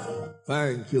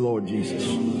 Thank you, Lord Jesus.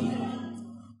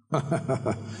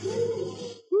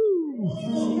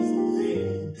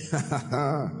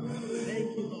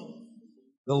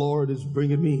 The Lord is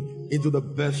bringing me into the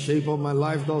best shape of my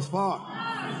life thus far.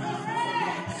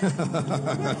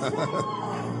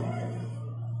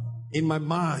 in my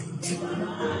mind,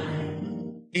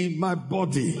 in my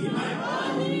body.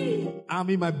 I'm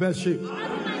in my best shape.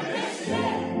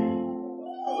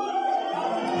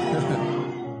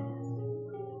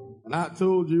 And I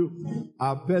told you,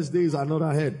 our best days are not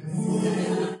ahead.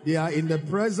 They are in the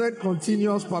present,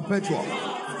 continuous, perpetual.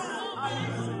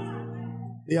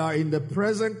 They are in the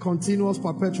present, continuous,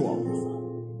 perpetual.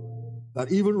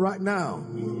 That even right now,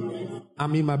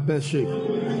 I'm in my best shape.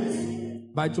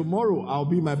 By tomorrow, I'll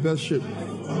be in my best shape.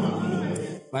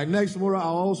 By next tomorrow,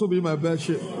 I'll also be in my best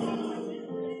shape.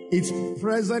 It's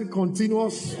present,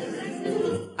 continuous,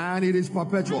 and it is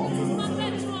perpetual.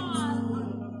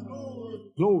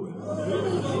 Glory.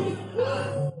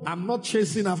 I'm not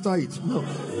chasing after it. No.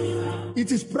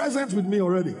 It is present with me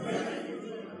already.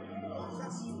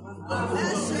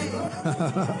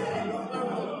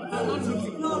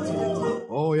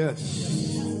 Oh, yes.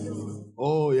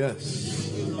 Oh, yes.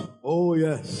 Oh,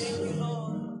 yes.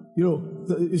 You know,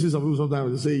 you see some people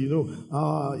sometimes they say,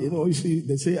 you see,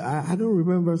 they say, I don't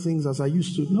remember things as I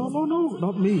used to. No,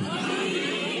 not me.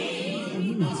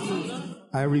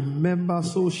 I remember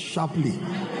so sharply.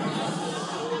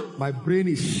 My brain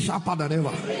is sharper than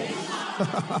ever.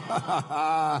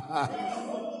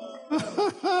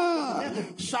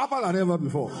 Sharper than ever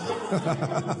before.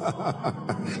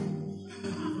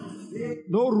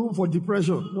 No room for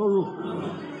depression. No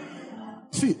room.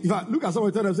 See, if I look at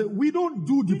somebody and say, we don't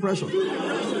do depression.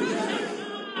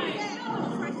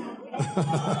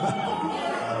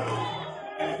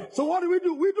 So what do?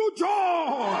 We do joy.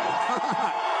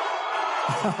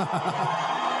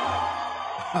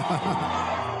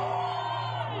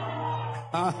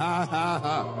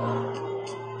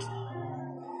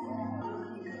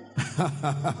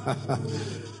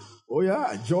 Oh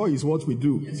yeah, joy is what we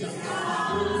do.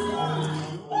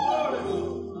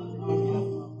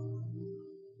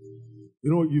 You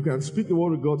know, you can speak the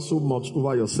word of God so much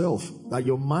over yourself that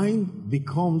your mind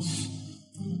becomes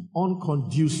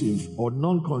unconducive or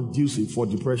non-conducive for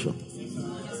depression.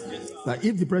 That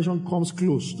if depression comes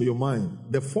close to your mind,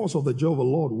 the force of the joy of the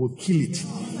Lord will kill it.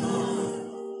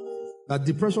 That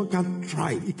depression can't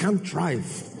thrive. It can't thrive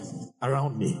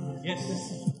around me. Yes.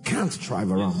 It can't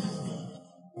thrive around me.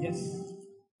 Yes.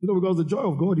 You know, because the joy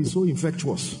of God is so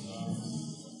infectious.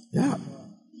 Yeah.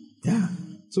 Yeah.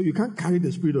 So you can't carry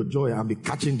the spirit of joy and be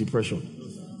catching depression.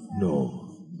 No.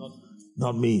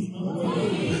 Not me.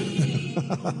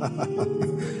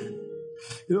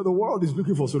 You know, the world is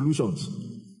looking for solutions.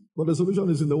 But the solution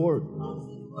is in the Word.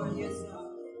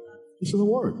 It's in the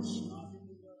Word.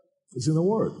 It's in the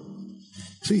Word.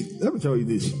 See, let me tell you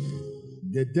this.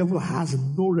 The devil has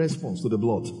no response to the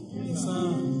blood.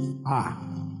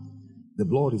 The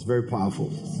blood is very powerful.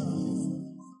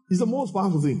 It's the most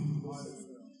powerful thing.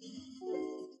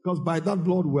 Because by that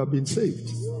blood we have been saved.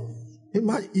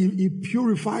 He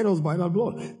purified us by that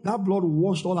blood. That blood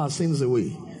washed all our sins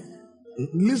away.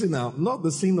 Listen now, not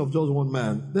the sin of just one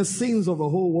man, the sins of the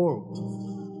whole world.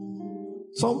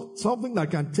 Something that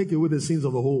can take away the sins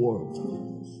of the whole world.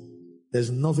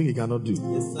 There's nothing he cannot do.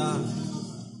 Yes, sir.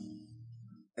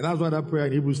 And that's why that prayer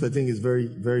in Hebrews 13 is very,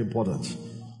 very important.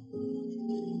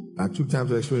 I took time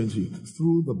to explain to you.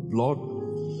 Through the blood,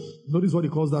 notice what he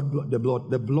calls that blood,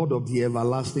 the blood of the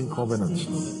everlasting covenant.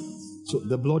 So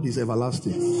the blood is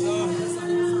everlasting.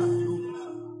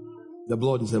 The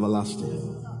blood is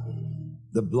everlasting.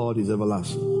 The blood is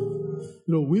everlasting. You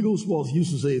know, Wigglesworth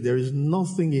used to say, there is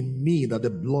nothing in me that the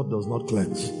blood does not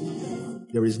cleanse.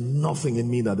 There is nothing in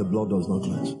me that the blood does not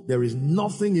cleanse. There is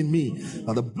nothing in me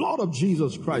that the blood of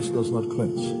Jesus Christ does not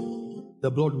cleanse. The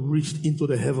blood reached into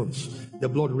the heavens. The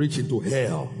blood reached into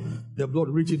hell. The blood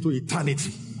reached into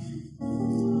eternity.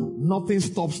 Nothing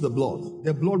stops the blood.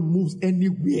 The blood moves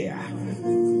anywhere.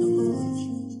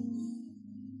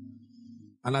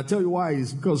 And I tell you why,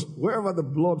 is because wherever the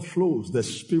blood flows, the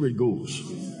spirit goes.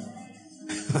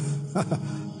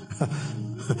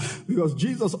 Because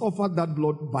Jesus offered that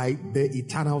blood by the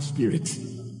eternal spirit.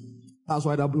 That's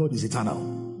why that blood is eternal.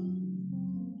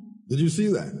 Did you see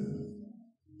that?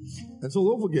 And so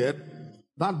don't forget,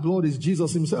 that blood is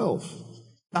Jesus himself.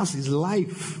 That's his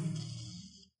life.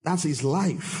 That's his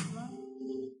life.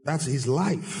 That's his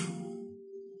life.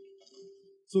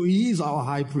 So he is our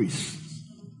high priest.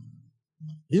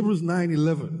 Hebrews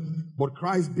 9:11. But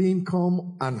Christ being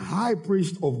come and high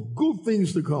priest of good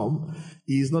things to come,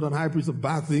 he is not an high priest of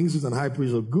bad things, he's an high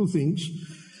priest of good things,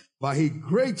 by a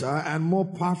greater and more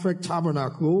perfect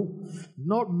tabernacle,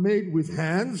 not made with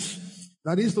hands,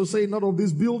 that is to say, not of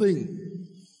this building.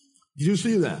 Did you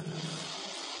see that?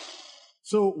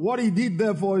 So what he did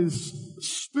therefore is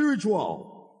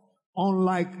spiritual.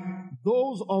 unlike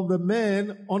those of the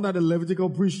men under the Levitical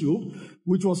priesthood,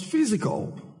 which was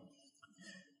physical.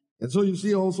 And so you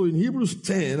see also in Hebrews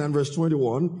 10 and verse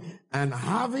 21, and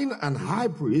having an high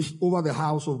priest over the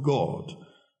house of God.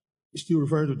 Still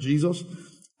referring to Jesus.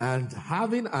 And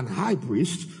having an high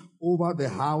priest over the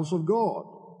house of God.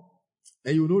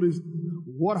 And you notice,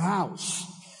 what house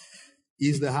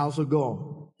is the house of God?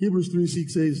 Hebrews 3:6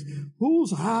 says,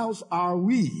 whose house are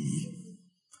we?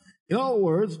 In other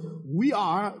words, we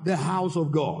are the house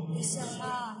of God.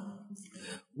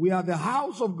 We are the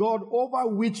house of God over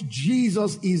which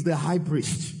Jesus is the high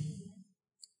priest.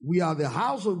 We are the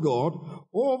house of God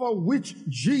over which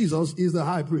Jesus is the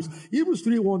high priest. Hebrews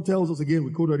 3:1 tells us again,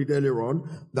 we quoted it earlier on,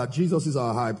 that Jesus is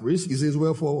our high priest. He says,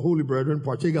 wherefore, holy brethren,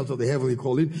 partakers of the heavenly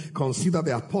calling, consider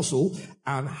the apostle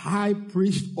and high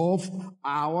priest of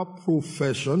our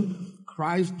profession,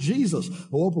 Christ Jesus.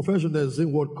 The word profession, there's the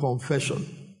same word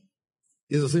confession.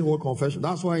 It's the same word confession.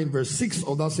 That's why in verse 6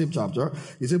 of that same chapter,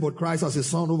 he said, but Christ has a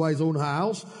son over his own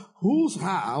house. Whose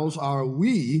house are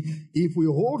we if we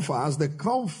hold fast the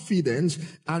confidence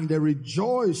and the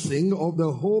rejoicing of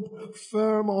the hope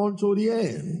firm unto the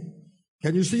end?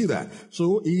 Can you see that?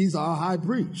 So he is our high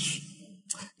priest.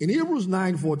 In Hebrews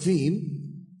 9:14,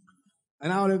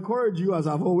 and I would encourage you, as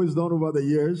I've always done over the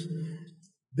years,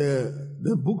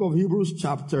 the book of Hebrews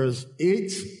chapters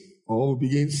 8, or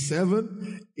begin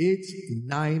 7, 8,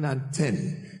 9, and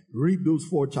 10. Read those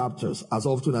 4 chapters as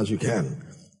often as you can.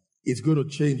 It's going to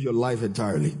change your life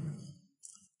entirely.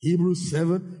 Hebrews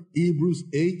 7, Hebrews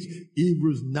 8,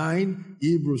 Hebrews 9,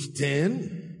 Hebrews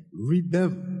 10. Read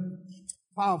them.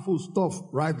 Powerful stuff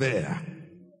right there.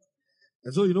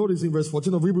 And so you notice in verse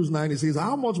 14 of Hebrews 9, it says,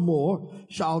 how much more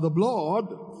shall the blood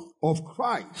of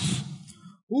Christ,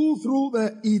 who through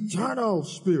the eternal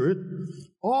Spirit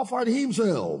offered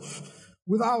himself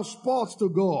without spot to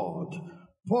God,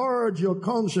 purge your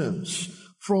conscience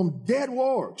from dead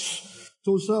works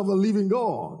to serve the living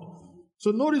God.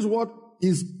 So notice what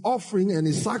his offering and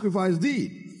his sacrifice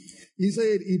did. He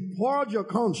said, he purged your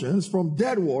conscience from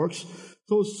dead works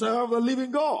to serve the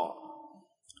living God.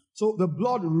 So the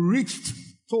blood reached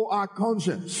to our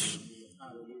conscience,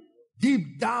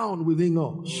 deep down within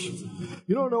us.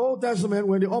 You know, in the Old Testament,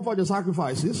 when they offered the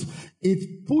sacrifices,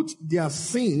 it put their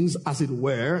sins, as it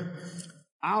were,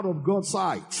 out of God's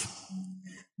sight.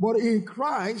 But in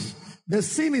Christ, the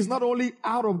sin is not only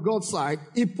out of God's sight,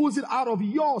 it puts it out of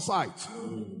your sight.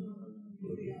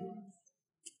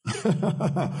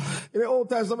 In the Old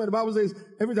Testament, the Bible says,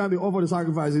 every time they offered the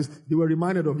sacrifices, they were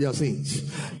reminded of their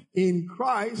sins. In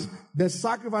Christ, the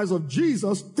sacrifice of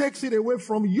Jesus takes it away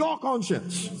from your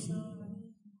conscience.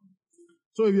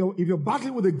 So if you're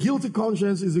battling with a guilty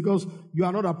conscience, it's because you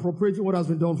are not appropriating what has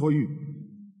been done for you.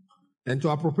 And to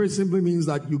appropriate simply means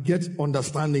that you get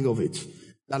understanding of it.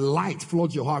 That light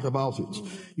floods your heart about it.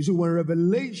 You see, when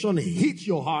revelation hits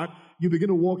your heart, you begin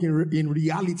to walk in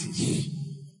realities.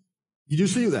 Did you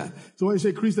see that? So when you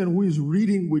say Christian who is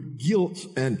reading with guilt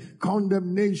and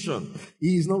condemnation,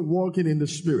 he is not walking in the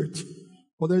Spirit.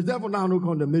 But there's therefore now no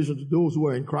condemnation to those who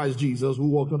are in Christ Jesus, who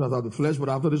walk not after the flesh, but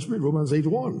after the Spirit. Romans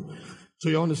 8:1. So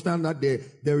you understand that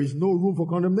there is no room for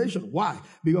condemnation. Why?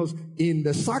 Because in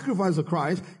the sacrifice of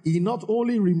Christ, he not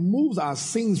only removes our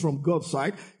sins from God's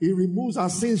sight, he removes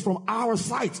our sins from our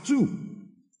sight too.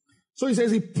 So he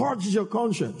says he purges your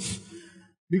conscience.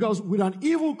 Because with an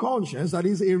evil conscience, that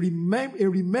is a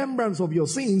remembrance of your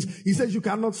sins, he says you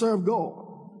cannot serve God.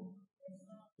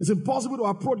 It's impossible to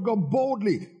approach God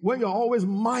boldly when you're always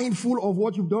mindful of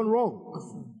what you've done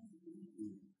wrong.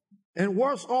 And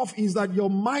worse off is that your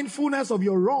mindfulness of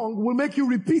your wrong will make you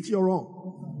repeat your wrong.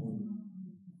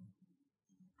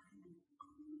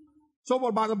 So,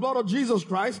 but by the blood of Jesus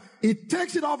Christ, it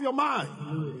takes it off your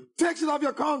mind, takes it off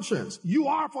your conscience. You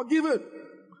are forgiven.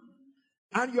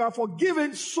 And you are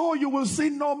forgiven so you will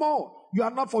sin no more. You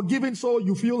are not forgiven so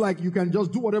you feel like you can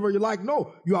just do whatever you like.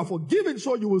 No, you are forgiven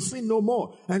so you will sin no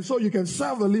more. And so you can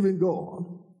serve the living God.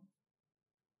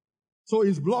 So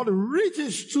his blood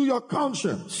reaches to your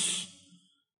conscience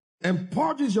and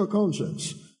purges your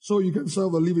conscience so you can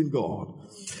serve the living God.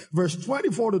 Verse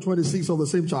 24 to 26 of the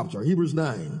same chapter, Hebrews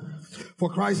 9. For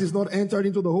Christ is not entered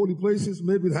into the holy places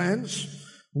made with hands,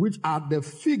 which are the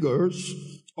figures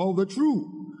of the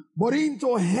true, but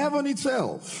into heaven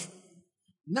itself,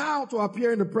 now to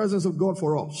appear in the presence of God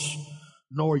for us.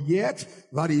 Nor yet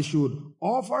that he should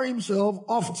offer himself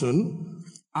often,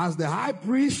 as the high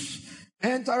priest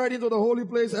entered into the holy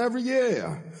place every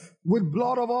year with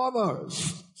blood of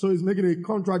others. So he's making a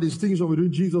contradistinction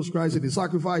between Jesus Christ and his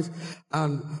sacrifice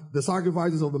and the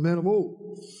sacrifices of the men of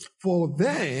old. For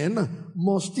then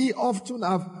must he often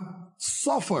have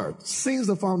suffered since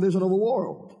the foundation of the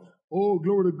world. Oh,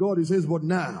 glory to God. He says, but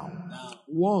now,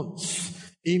 once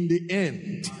in the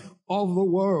end of the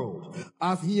world,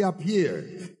 as he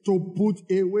appeared to put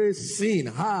away sin.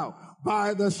 How?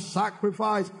 By the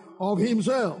sacrifice of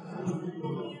himself.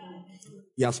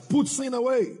 He has put sin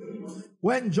away.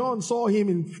 When John saw him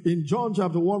in John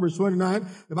chapter 1 verse 29,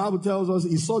 the Bible tells us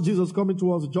he saw Jesus coming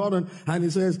towards Jordan, and he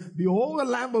says, behold the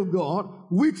Lamb of God,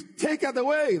 which taketh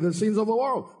away the sins of the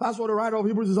world. That's what the writer of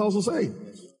Hebrews is also saying.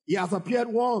 He has appeared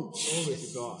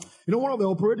once. You know, one of the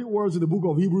operating words in the book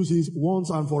of Hebrews is once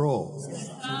and for all.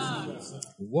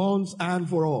 Once and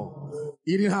for all.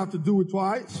 He didn't have to do it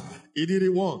twice. He did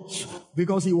it once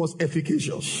because he was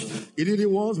efficacious. He did it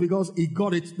once because he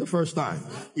got it the first time.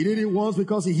 He did it once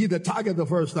because he hit the target the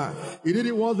first time. He did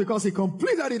it once because he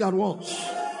completed it at once.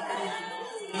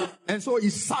 And so he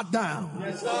sat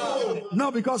down.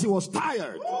 Not because he was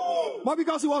tired, but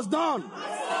because he was done.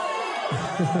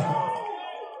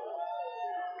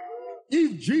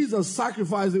 If Jesus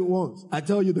sacrificed it once, I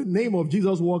tell you, the name of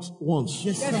Jesus works once.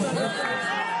 Yes,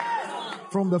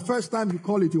 from the first time you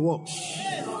call it, it works.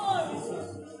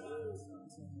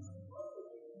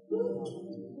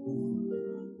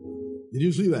 Did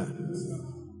you see that?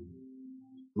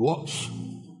 It works.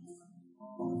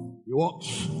 It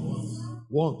works.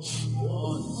 Once.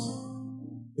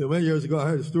 You know, many years ago, I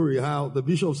heard a story how the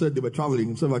bishop said they were traveling,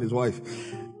 himself and his wife,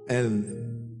 and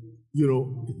you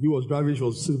know, he was driving, she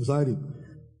was sitting beside him,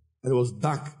 and it was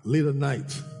dark, late at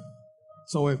night,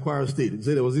 somewhere in Kwara State. He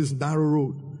said there was this narrow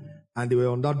road, and they were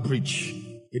on that bridge,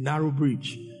 a narrow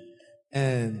bridge,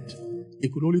 and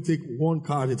it could only take one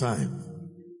car at a time,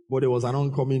 but there was an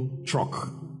oncoming truck.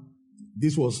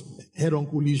 This was head-on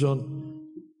collision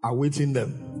awaiting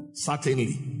them,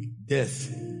 certainly,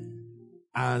 death.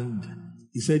 And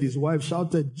he said his wife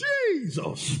shouted,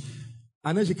 Jesus!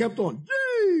 And then she kept on,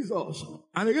 Jesus!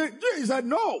 And again, he said,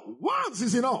 no, once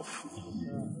is enough.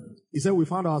 He said, we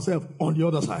found ourselves on the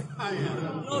other side.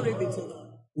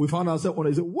 We found ourselves on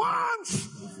the other side. He said, once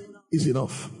is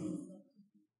enough.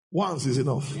 Once is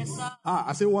enough. Yes,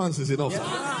 I say once is enough.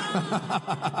 Yeah.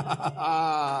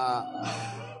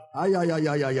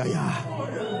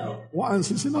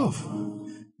 Once is enough.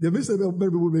 The mistake that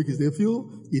many people make is they feel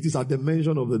it is at the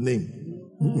mention of the name.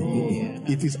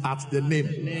 It is at the name.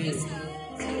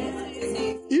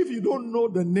 If you don't know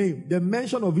the name, the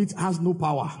mention of it has no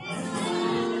power.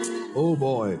 Oh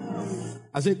boy.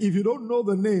 I said, if you don't know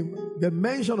the name, the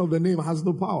mention of the name has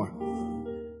no power.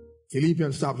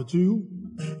 Philippians chapter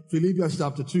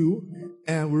 2,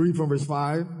 and we read from verse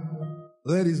 5.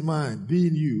 Let his mind be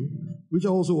in you, which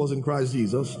also was in Christ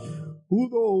Jesus, who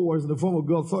though was in the form of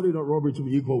God, thought it not robbery to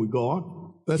be equal with God.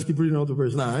 Let's keep reading on to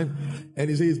verse 9. And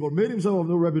he says, but made himself of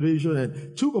no reputation,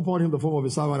 and took upon him the form of a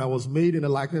servant, and was made in the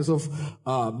likeness of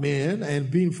men,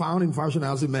 and being found in fashion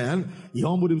as a man, he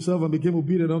humbled himself and became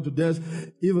obedient unto death,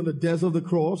 even the death of the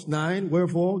cross. 9.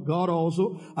 Wherefore God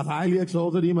also hath highly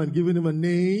exalted him, and given him a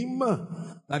name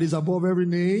that is above every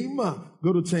name.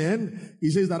 Go to 10. He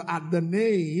says that at the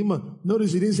name,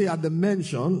 notice he didn't say at the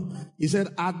mention, he said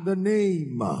at the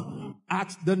name.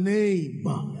 At the name.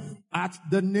 At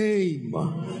the name.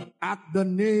 At the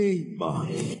name.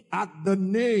 At the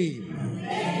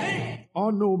name.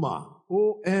 Onoma.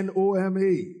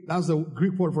 O-N-O-M-A. That's the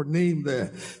Greek word for name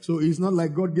there. So it's not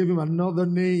like God gave him another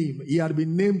name. He had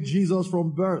been named Jesus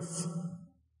from birth.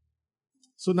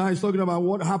 So now he's talking about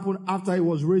what happened after he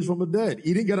was raised from the dead.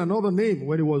 He didn't get another name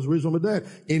when he was raised from the dead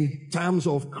in terms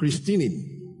of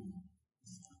christening.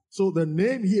 So the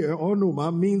name here,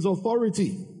 Onoma, means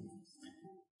authority.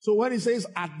 So when he says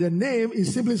at the name,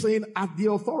 he's simply saying at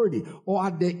the authority or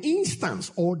at the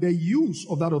instance or the use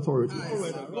of that authority.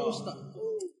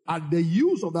 At the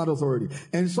use of that authority.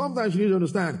 And sometimes you need to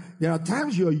understand, there are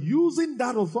times you're using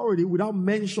that authority without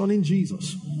mentioning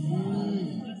Jesus.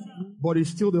 But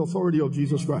it's still the authority of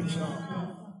Jesus Christ.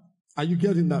 Are you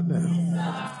getting that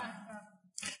now?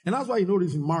 And that's why you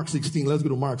notice in Mark 16, let's go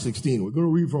to Mark 16. We're going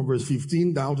to read from verse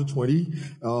 15 down to 20.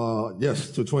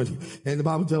 To 20. And the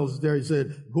Bible tells us there, he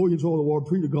said, go into all the world,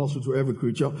 preach the gospel to every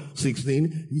creature.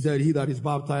 16, he said, he that is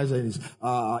baptized and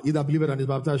he that believeth and is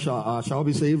baptized shall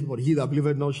be saved, but he that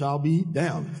believeth not shall be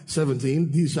damned. 17,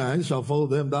 these signs shall follow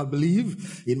them that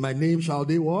believe. In my name shall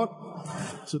they what?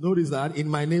 So notice that, in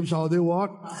my name shall they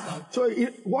what? So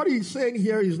what he's saying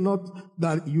here is not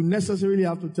that you necessarily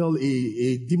have to tell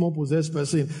a demon-possessed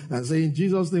person and say, in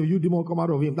Jesus' name, you demon, come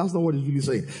out of him. That's not what he's really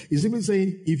saying. He's simply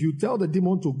saying, if you tell the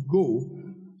demon to go,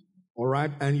 all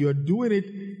right, and you're doing it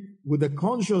with the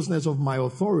consciousness of my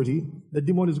authority, the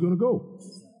demon is going to go.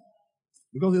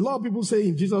 Because a lot of people say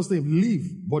in Jesus' name, leave,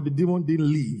 but the demon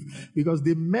didn't leave. Because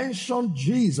they mentioned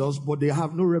Jesus, but they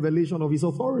have no revelation of his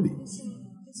authority.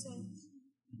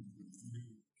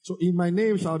 So in my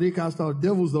name shall they cast out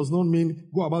devils does not mean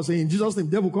go about saying in Jesus' name,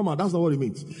 devil come out. That's not what it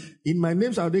means. In my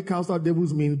name shall they cast out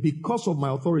devils means because of my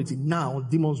authority, now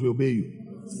demons will obey you.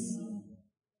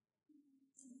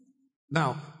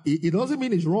 Now, it doesn't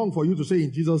mean it's wrong for you to say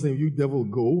in Jesus' name, you devil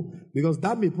go, because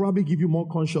that may probably give you more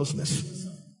consciousness.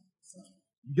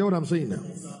 You get what I'm saying now?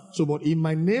 So, but in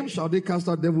my name shall they cast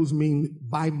out devils mean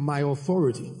by my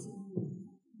authority.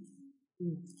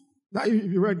 Now,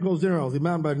 if you read God's Generals, the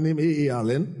man by the name A.A.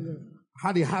 Allen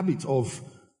had a habit of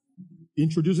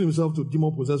introducing himself to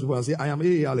demon-possessed people and say, I am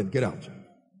A.A. Allen, get out.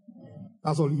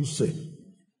 That's all you say.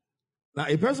 Now,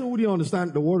 a person who didn't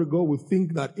understand the word of God would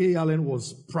think that A.A. Allen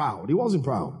was proud. He wasn't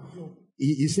proud.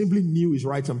 He simply knew his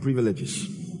rights and privileges.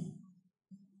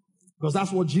 Because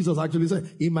that's what Jesus actually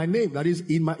said. In my name, that is,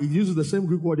 in my, it uses the same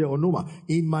Greek word there, onoma,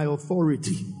 in my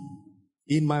authority.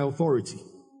 In my authority.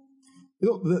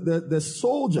 You know, the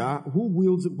soldier who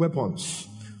wields weapons,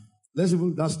 that's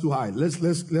too high. Let's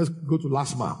go to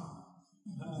last man.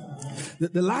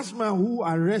 The last man who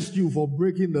arrests you for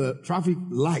breaking the traffic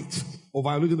light or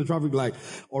violating the traffic light,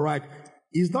 all right,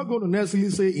 is not going to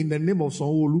necessarily say in the name of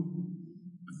Sanwo-Olu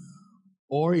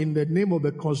or in the name of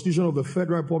the Constitution of the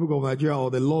Federal Republic of Nigeria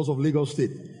or the laws of Lagos State.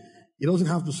 He doesn't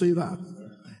have to say that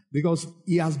because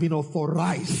he has been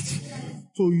authorized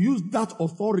to use that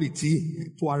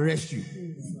authority to arrest you.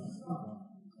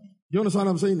 You understand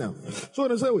what I'm saying now? So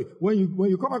in the same way, when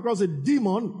you come across a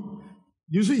demon,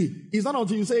 you see, it's not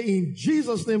until you say, in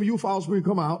Jesus' name, you foul spirit,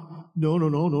 come out.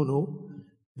 No.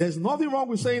 There's nothing wrong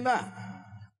with saying that.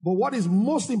 But what is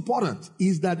most important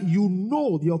is that you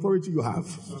know the authority you have.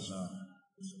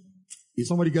 Is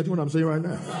somebody getting what I'm saying right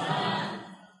now?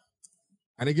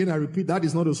 And again, I repeat, that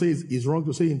is not to say it's wrong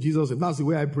to say in Jesus' name. That's the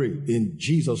way I pray. In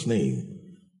Jesus' name.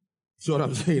 See what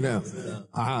I'm saying now?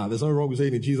 There's nothing wrong with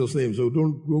saying in Jesus' name. So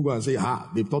don't go and say,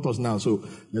 they've taught us now. So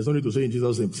there's no need to say in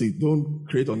Jesus' name. See, don't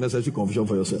create unnecessary confusion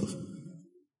for yourself.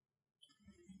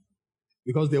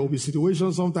 Because there will be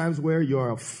situations sometimes where you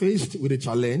are faced with a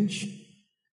challenge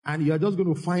and you are just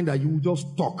going to find that you will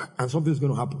just talk and something's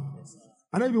going to happen.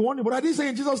 And then you wonder, but I didn't say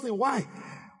in Jesus' name. Why?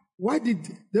 Why did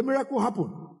the miracle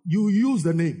happen? You use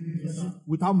the name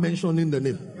without mentioning the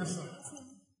name.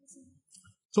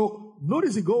 So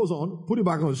notice it goes on, put it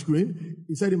back on the screen.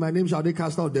 He said, in my name shall they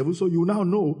cast out devils. So you now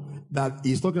know that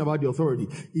he's talking about the authority.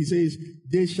 He says,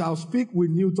 they shall speak with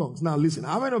new tongues. Now listen,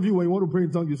 how many of you, when you want to pray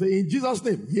in tongues, you say, in Jesus'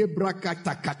 name,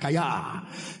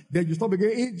 then you stop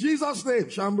again, in Jesus' name,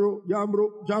 Shambro,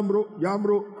 Yambro, Jambro,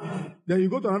 Yambro. Then you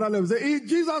go to another level, say, in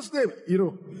Jesus' name, you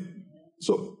know.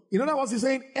 So, in other words, he's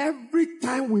saying, every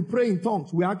time we pray in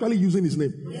tongues, we're actually using his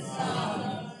name.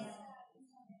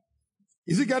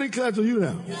 Is it getting clear to you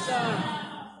now? Yes, sir.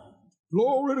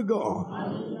 Glory to God.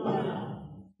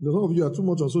 Some of you are too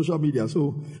much on social media,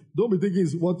 so don't be thinking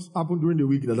it's what happened during the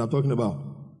week that I'm talking about.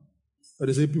 But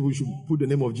they say people should put the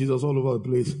name of Jesus all over the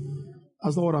place.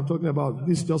 That's not what I'm talking about.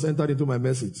 This just entered into my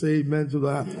message. Say amen to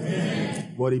that.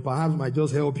 Amen. But it perhaps might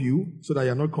just help you so that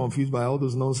you're not confused by all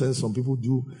those nonsense some people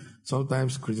do,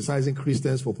 sometimes criticizing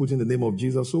Christians for putting the name of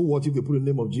Jesus. So what if they put the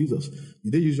name of Jesus?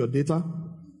 Did they use your data?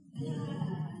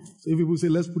 So if people say,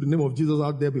 let's put the name of Jesus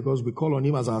out there because we call on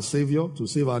him as our savior to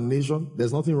save our nation,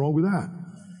 there's nothing wrong with that.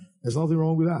 There's nothing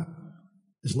wrong with that.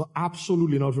 There's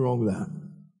absolutely nothing wrong with that.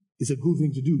 It's a good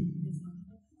thing to do.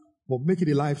 But make it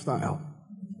a lifestyle.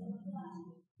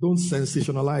 Don't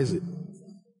sensationalize it.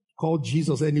 Call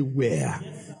Jesus anywhere,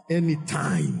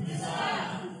 anytime.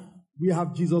 We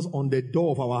have Jesus on the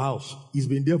door of our house. He's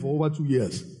been there for over 2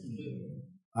 years.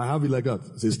 I have it like that.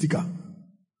 It's a sticker.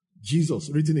 Jesus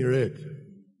written in red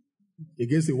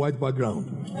against a white background.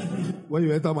 When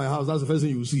you enter my house, that's the first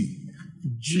thing you see.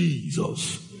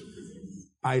 Jesus.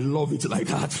 I love it like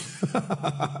that.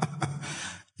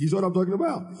 This is what I'm talking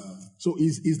about. So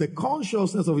is the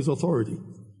consciousness of his authority.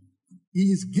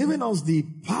 He's given us the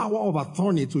power of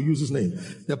attorney to use his name.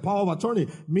 The power of attorney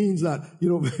means that,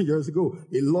 years ago,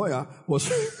 a lawyer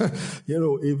was, a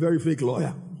very fake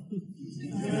lawyer.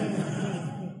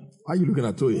 Why are you looking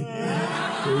at Toye?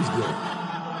 Praise God.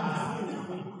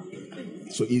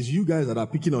 So it's you guys that are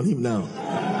picking on him now.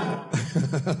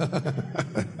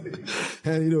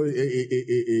 And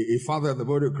a father in the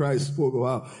body of Christ spoke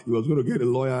about he was going to get a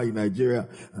lawyer in Nigeria,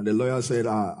 and the lawyer said,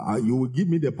 you will give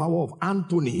me the power of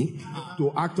Anthony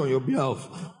to act on your behalf.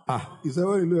 He said,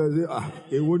 well, the lawyer said,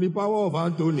 it will the power of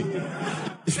Anthony.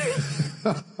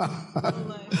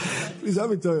 Please let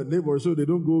me tell your neighbor so they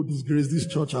don't go disgrace this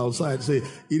church outside. Say,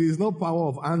 it is not power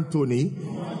of Anthony.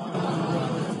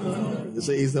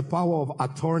 Say, it's the power of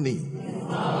attorney.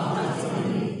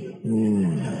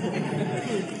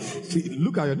 See,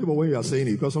 look at your neighbor when you are saying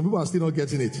it, because some people are still not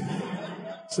getting it.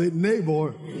 Say,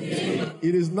 neighbor,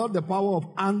 it is not the power of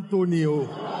Antonio.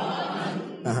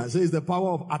 Say, it's the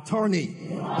power of attorney.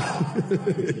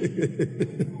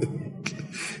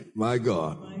 My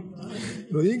God.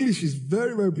 English is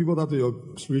very, very pivotal to your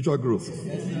spiritual growth.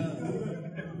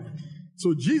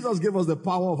 So Jesus gave us the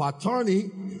power of attorney.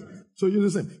 So you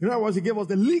listen. In other words, he gave us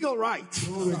the legal right.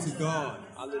 Glory to God.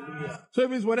 Hallelujah. So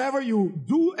it means whenever you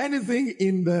do anything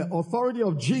in the authority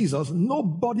of Jesus,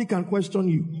 nobody can question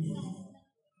you.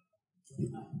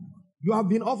 You have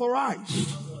been authorized.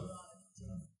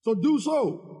 So do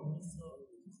so.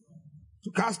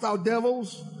 To cast out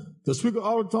devils, to speak with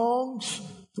other tongues,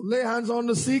 to lay hands on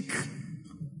the sick.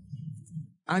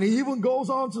 And he even goes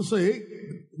on to say,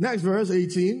 next verse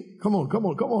 18, come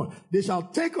on. They shall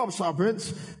take up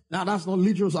serpents. Now that's not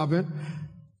literal serpent.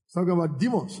 It's talking about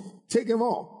demons. Take them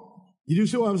off. Did you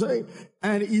see what I'm saying?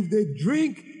 And if they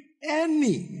drink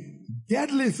any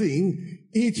deadly thing,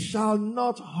 it shall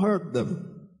not hurt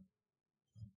them.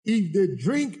 If they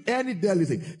drink any deadly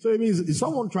thing. So it means if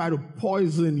someone try to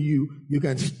poison you, you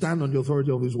can stand on the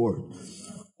authority of his word.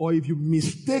 Or if you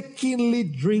mistakenly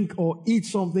drink or eat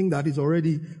something that is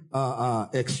already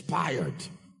expired.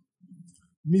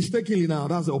 Mistakenly now,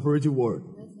 that's the operative word.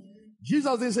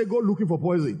 Jesus didn't say, go looking for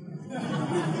poison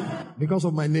because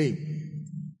of my name.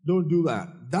 Don't do that.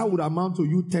 That would amount to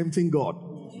you tempting God.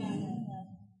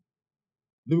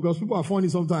 Because people are funny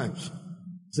sometimes.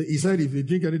 So he said, if you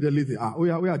drink any deadly thing,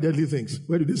 where are deadly things?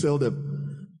 Where do they sell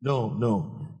them?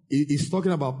 No. He's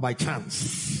talking about by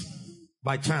chance.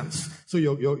 By chance. So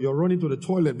you're running to the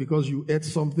toilet because you ate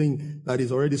something that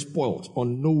is already spoiled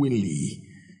unknowingly.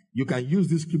 You can use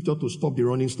this scripture to stop the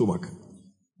running stomach.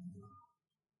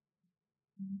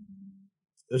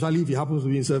 Especially if it happens to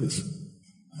be in service.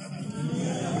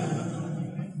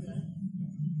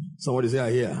 Somebody say,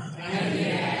 I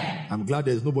hear. I'm glad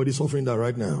there's nobody suffering that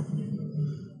right now.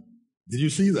 Did you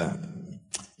see that?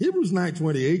 Hebrews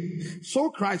 9:28. So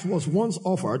Christ was once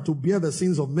offered to bear the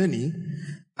sins of many,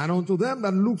 and unto them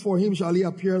that look for him shall he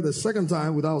appear the second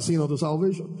time without sin unto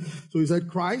salvation. So he said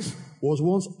Christ was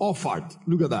once offered.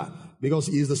 Look at that. Because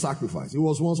he is the sacrifice. He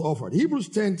was once offered. Hebrews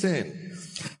 10:10.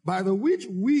 By the which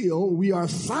will we are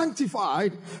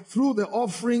sanctified through the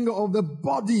offering of the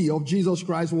body of Jesus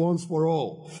Christ once for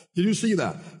all. Did you see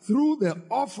that? Through the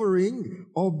offering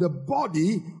of the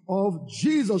body of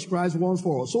Jesus Christ once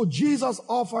for all. So Jesus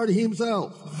offered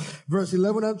himself. Verse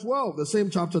 11 and 12, the same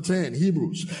chapter 10,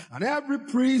 Hebrews. And every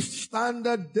priest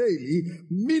standeth daily,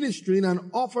 ministering and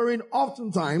offering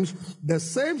oftentimes the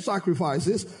same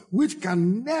sacrifices, which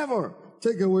can never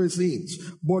take away sins.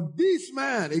 But this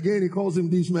man, again he calls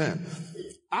him this man,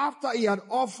 after he had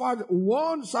offered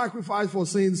one sacrifice for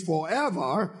sins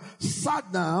forever,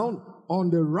 sat down on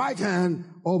the right hand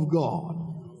of God.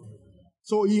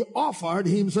 So he offered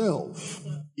himself.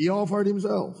 He offered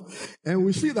himself. And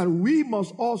we see that we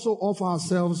must also offer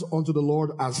ourselves unto the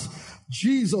Lord as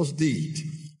Jesus did.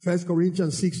 1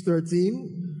 Corinthians 6:13,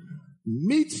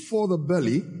 meats for the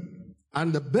belly,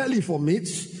 and the belly for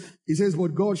meats. He says,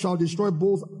 but God shall destroy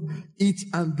both it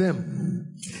and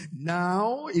them.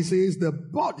 Now, he says, the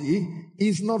body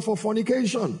is not for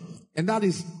fornication. And that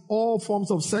is all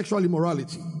forms of sexual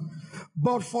immorality.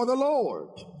 But for the Lord.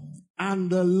 And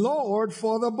the Lord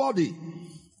for the body.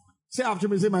 Say after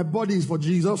me, say, my body is for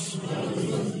Jesus.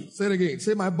 Say it again.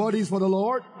 Say, my body is for the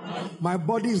Lord. My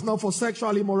body is not for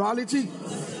sexual immorality.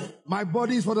 My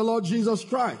body is for the Lord Jesus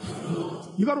Christ.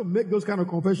 You got to make those kind of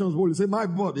confessions boldly. Say, my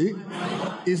body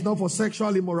is not for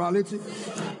sexual immorality.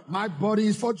 My body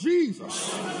is for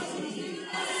Jesus.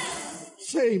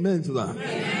 Say amen to that.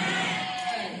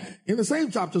 In the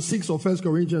same chapter 6 of 1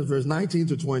 Corinthians verse 19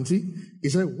 to 20, he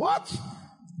said, what?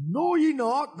 Know ye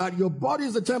not that your body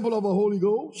is the temple of the Holy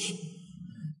Ghost?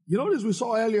 You notice we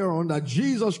saw earlier on that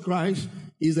Jesus Christ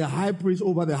is the high priest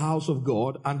over the house of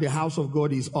God, and the house of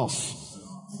God is us.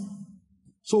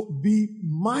 So be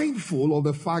mindful of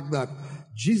the fact that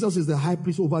Jesus is the high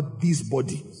priest over this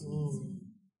body.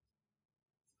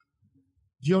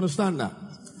 Do you understand that?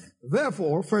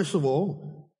 Therefore, first of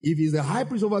all, if he's the high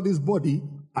priest over this body,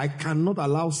 I cannot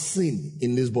allow sin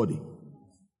in this body.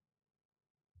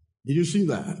 Did you see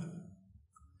that?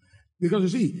 Because you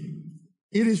see,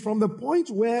 it is from the point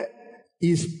where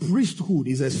his priesthood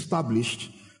is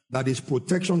established that his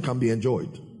protection can be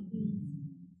enjoyed.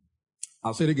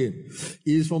 I'll say it again.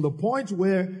 It is from the point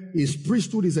where his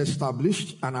priesthood is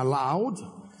established and allowed,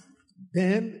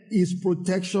 then his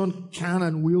protection can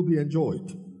and will be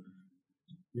enjoyed.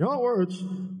 In other words,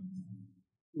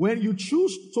 When you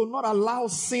choose to not allow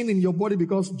sin in your body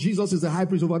because Jesus is the high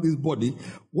priest over this body,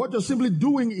 what you're simply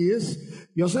doing is,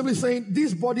 you're simply saying,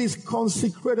 this body is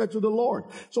consecrated to the Lord.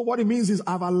 So what it means is,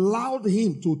 I've allowed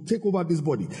him to take over this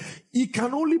body. He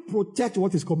can only protect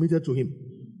what is committed to him.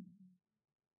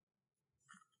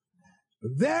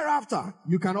 Thereafter,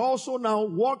 you can also now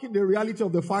walk in the reality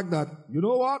of the fact that, you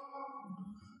know what?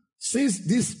 Since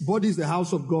this body is the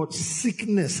house of God,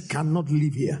 sickness cannot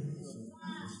live here.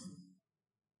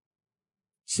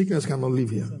 Sickness cannot live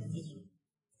here.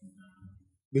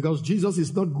 Because Jesus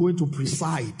is not going to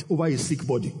preside over a sick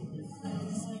body.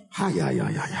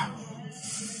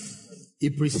 He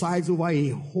presides over a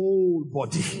whole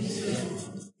body.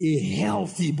 A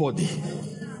healthy body.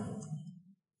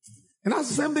 And that's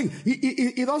the same thing.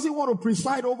 He doesn't want to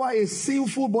preside over a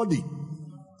sinful body.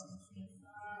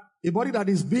 A body that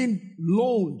is being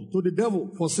loaned to the devil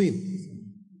for sin.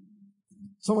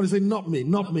 Somebody say, not me,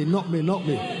 not me, not me, not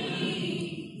me.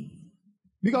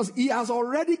 Because he has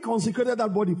already consecrated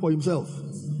that body for himself.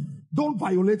 Don't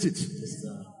violate it.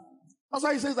 That's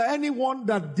why he says that anyone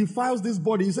that defiles this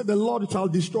body, he said the Lord shall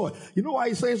destroy. You know why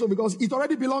he's saying so? Because it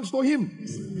already belongs to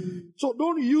him. So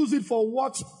don't use it for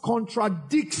what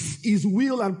contradicts his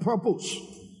will and purpose.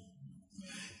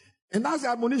 And that's the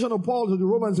admonition of Paul to the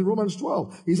Romans in Romans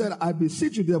 12. He said, I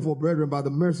beseech you therefore, brethren, by the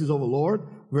mercies of the Lord,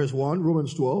 verse 1,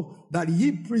 Romans 12, that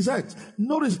ye present.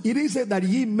 Notice, it didn't say that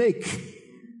ye make.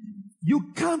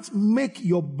 You can't make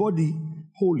your body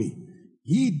holy.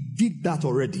 He did that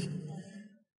already.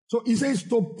 So he says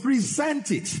to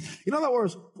present it. In other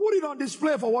words, put it on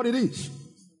display for what it is.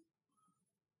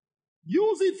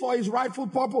 Use it for his rightful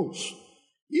purpose.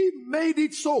 He made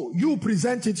it so. You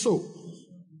present it so.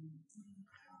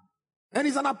 And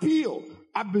it's an appeal.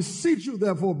 I beseech you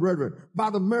therefore, brethren,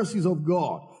 by the mercies of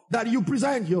God, that you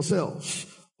present yourselves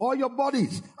or your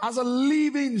bodies as a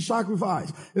living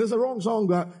sacrifice. There's a wrong song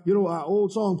that,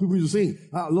 old song people used to sing.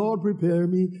 Lord, prepare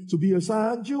me to be a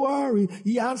sanctuary.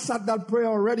 He answered that prayer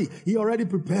already. He already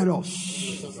prepared us.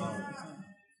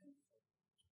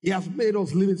 He has made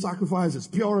us living sacrifices,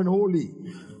 pure and holy,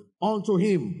 unto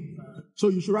him. So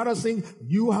you should rather sing,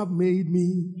 you have made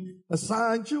me a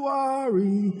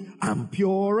sanctuary. I'm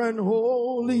pure and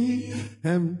holy,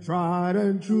 and tried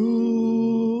and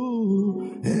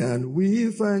true. And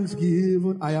with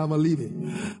thanksgiving, I am a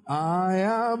living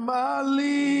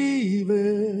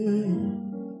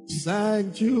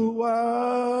sanctuary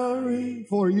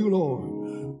for you,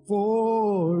 Lord,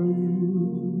 for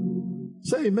you.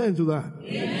 Say amen to that.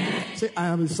 Amen. Say, I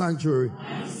am his sanctuary.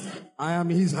 I am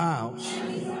his house.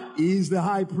 He is the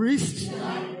high priest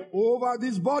over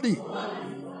this body.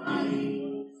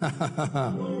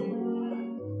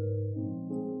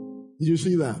 Did you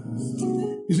see that?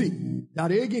 You see,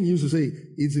 that Agin used to say,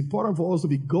 it's important for us to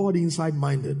be God inside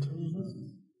minded.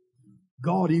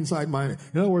 God inside minded.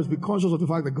 In other words, be conscious of the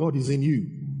fact that God is in you.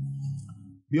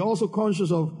 Be also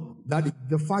conscious of that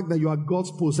the fact that you are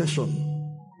God's possession.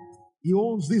 He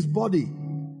owns this body.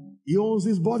 He owns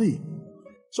this body.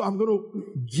 So I'm going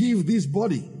to give this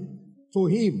body to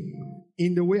him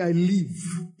in the way I live,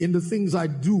 in the things I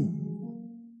do.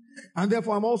 And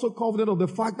therefore, I'm also confident of the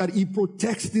fact that he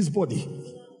protects this body.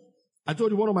 I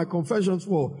told you one of my confessions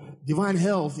for divine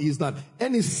health is that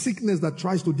any sickness that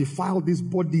tries to defile this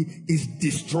body is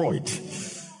destroyed.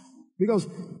 Because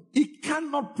he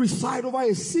cannot preside over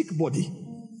a sick body.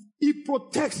 He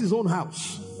protects his own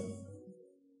house.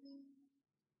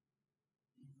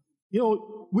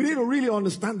 We need to really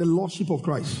understand the lordship of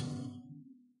Christ.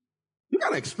 You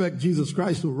can't expect Jesus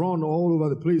Christ to run all over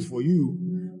the place for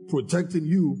you, protecting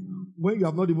you, when you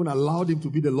have not even allowed him to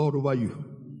be the Lord over you.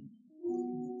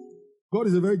 God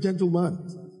is a very gentle man.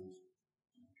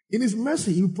 In his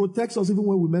mercy, he protects us even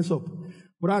when we mess up.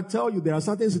 But I tell you, there are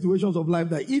certain situations of life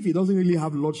that if he doesn't really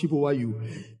have lordship over you,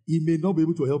 he may not be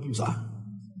able to help you, sir.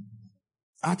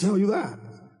 I tell you that.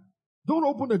 Don't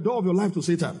open the door of your life to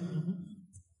Satan.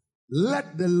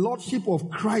 Let the lordship of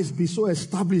Christ be so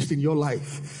established in your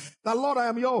life that, Lord, I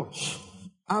am yours.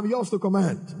 I'm yours to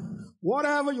command.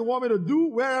 Whatever you want me to do,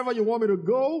 wherever you want me to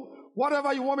go,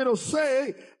 whatever you want me to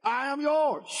say, I am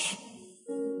yours.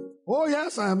 Oh,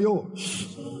 yes, I am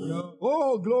yours.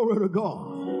 Oh, glory to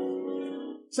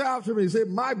God. Say after me, say,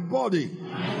 my body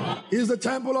is the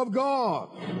temple of God.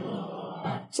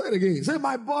 Say it again. Say,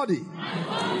 my body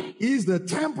is the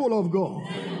temple of God.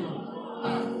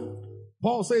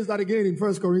 Paul says that again in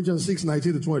 1 Corinthians 6,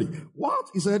 19 to 20.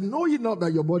 What? He said, know ye not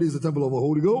that your body is the temple of the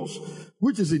Holy Ghost,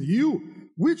 which is in you,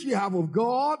 which ye have of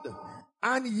God,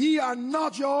 and ye are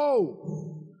not your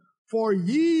own, for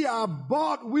ye are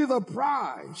bought with a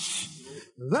price.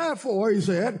 Therefore, he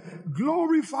said,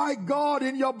 glorify God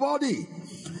in your body,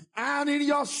 and in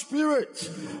your spirit,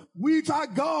 which are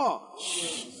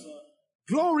God's.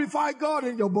 Glorify God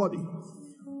in your body.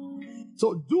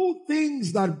 So do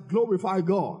things that glorify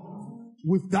God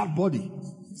with that body.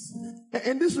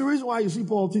 And this is the reason why you see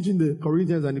Paul teaching the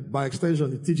Corinthians, and by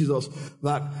extension, he teaches us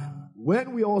that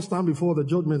when we all stand before the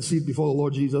judgment seat before the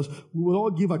Lord Jesus, we will all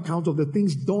give account of the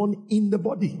things done in the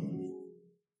body.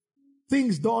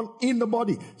 Things done in the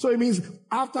body. So it means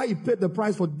after he paid the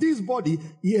price for this body,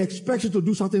 he expects you to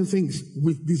do certain things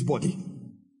with this body.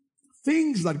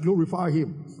 Things that glorify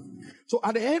him. So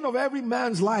at the end of every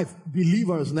man's life,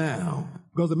 believers now,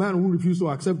 because the man who refused to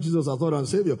accept Jesus as Lord and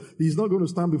Savior, he's not going to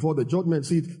stand before the judgment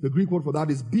seat. The Greek word for that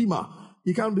is bema.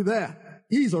 He can't be there.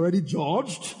 He's already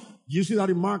judged. You see that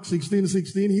in Mark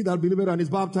 16:16, he that believeth and is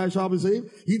baptized shall be saved.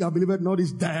 He that believeth not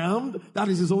is damned. That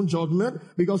is his own judgment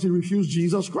because he refused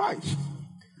Jesus Christ.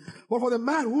 But for the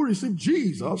man who received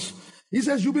Jesus, he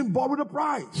says, you've been bought with a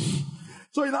price.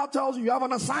 So he now tells you have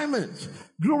an assignment.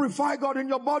 Glorify God in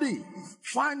your body.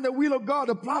 Find the will of God,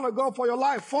 the plan of God for your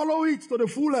life. Follow it to the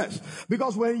fullest.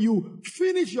 Because when you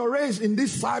finish your race on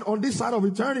this side of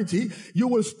eternity, you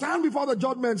will stand before the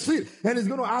judgment seat, and it's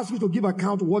going to ask you to give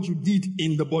account of what you did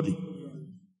in the body.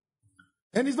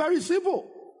 And it's very simple.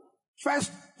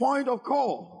 First point of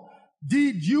call.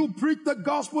 Did you preach the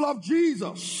gospel of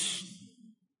Jesus?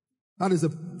 That is the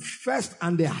first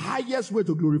and the highest way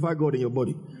to glorify God in your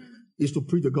body. Is to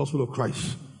preach the gospel of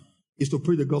Christ. Is to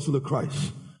preach the gospel of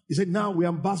Christ. He said, now we are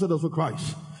ambassadors for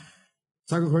Christ.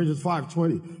 2 Corinthians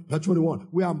 5:21.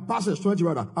 We are ambassadors, 20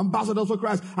 rather. Ambassadors for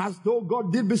Christ, as though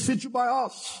God did beseech you by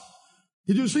us.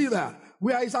 Did you see that?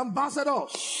 We are his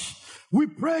ambassadors. We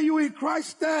pray you in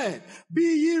Christ's stead. Be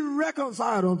ye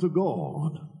reconciled unto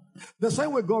God. The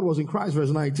same way God was in Christ,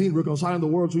 verse 19, reconciling the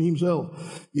world to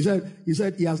himself. He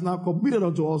said he has now committed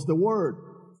unto us the word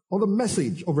or the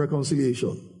message of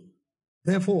reconciliation.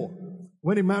 Therefore,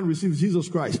 when a man receives Jesus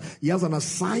Christ, he has an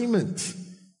assignment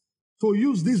to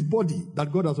use this body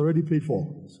that God has already paid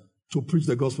for to preach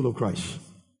the gospel of Christ.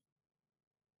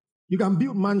 You can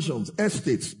build mansions,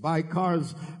 estates, buy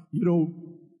cars,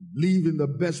 live in the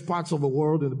best parts of the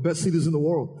world, in the best cities in the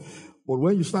world. But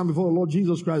when you stand before the Lord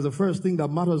Jesus Christ, the first thing that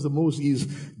matters the most is,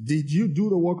 did you do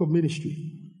the work of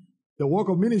ministry? The work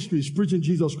of ministry is preaching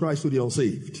Jesus Christ to the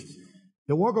unsaved.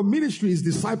 The work of ministry is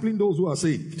discipling those who are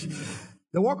saved.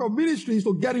 The work of ministry is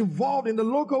to get involved in the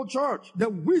local church, the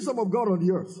wisdom of God on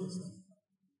the earth.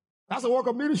 That's the work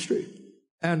of ministry.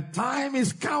 And time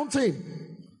is counting.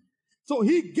 So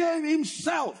he gave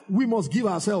himself. We must give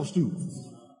ourselves to.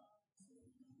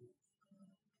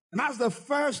 And that's the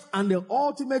first and the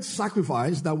ultimate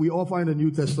sacrifice that we offer in the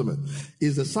New Testament,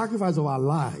 is the sacrifice of our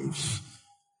lives.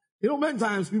 Many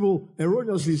times people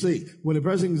erroneously say, when a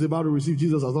person is about to receive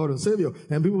Jesus as Lord and Savior,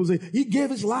 and people will say, he gave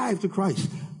his life to Christ.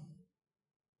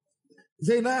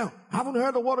 Say now, haven't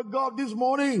heard the word of God this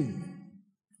morning.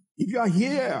 If you are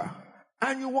here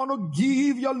and you want to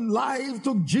give your life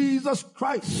to Jesus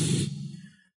Christ,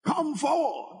 come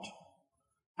forward.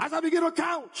 As I begin to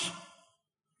count,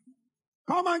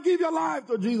 come and give your life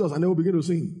to Jesus. And they will begin to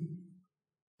sing.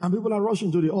 And people are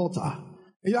rushing to the altar.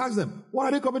 And you ask them, what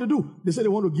are they coming to do? They say they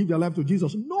want to give their life to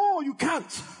Jesus. No, you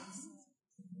can't.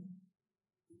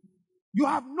 You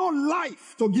have no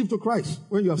life to give to Christ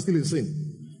when you are still in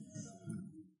sin.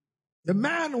 The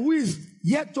man who is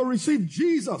yet to receive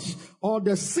Jesus, or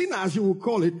the sinner as you will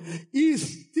call it,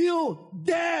 is still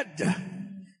dead.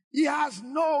 He has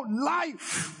no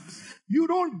life. You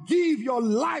don't give your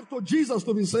life to Jesus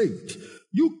to be saved.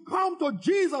 You come to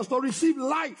Jesus to receive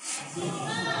life.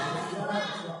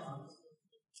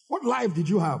 What life did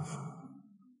you have?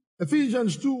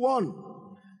 Ephesians 2:1.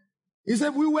 He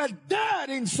said, we were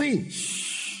dead in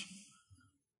sins.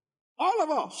 All of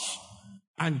us.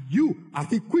 And you are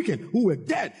the quickened, who were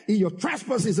dead in your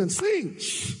trespasses and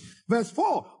sins. Verse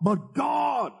 4, but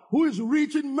God, who is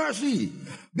rich in mercy,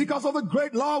 because of the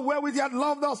great love wherewith he had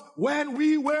loved us when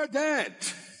we were dead.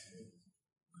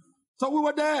 So we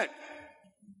were dead.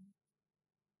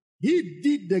 He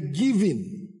did the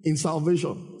giving in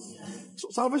salvation. So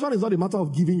salvation is not a matter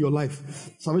of giving your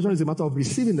life. Salvation is a matter of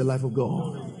receiving the life of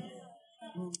God.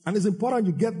 And it's important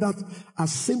you get that,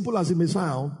 as simple as it may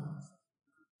sound.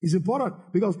 It's important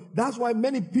because that's why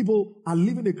many people are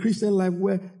living a Christian life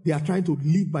where they are trying to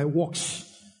live by works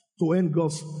to earn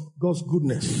God's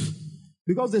goodness.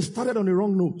 Because they started on the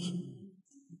wrong note.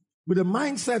 With the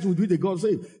mindset with which they got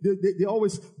saved, they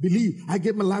always believe, I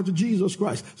gave my life to Jesus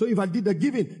Christ. So if I did the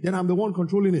giving, then I'm the one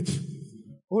controlling it.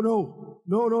 Oh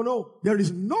no. There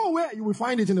is nowhere you will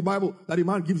find it in the Bible that a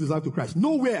man gives his life to Christ.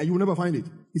 Nowhere, you will never find it.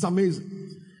 It's amazing.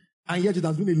 And yet it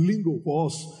has been a lingo for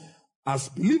us. as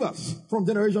believers from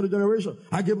generation to generation.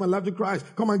 I gave my life to Christ.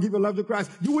 Come and give your life to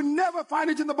Christ. You will never find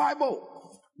it in the Bible.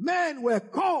 Men were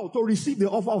called to receive the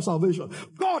offer of salvation.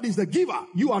 God is the giver.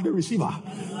 You are the receiver.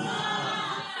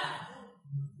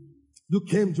 You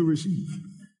came to receive.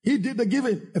 He did the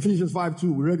giving. Ephesians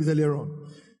 5:2. We read this earlier on.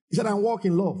 He said, and walk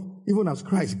in love, even as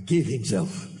Christ gave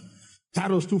himself.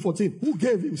 Titus 2:14. Who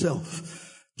gave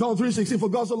himself? John 3:16. For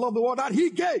God so loved the world that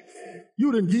he gave.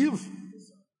 You didn't give.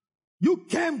 You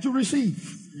came to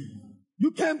receive.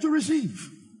 You came to receive.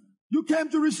 You came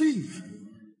to receive.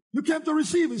 You came to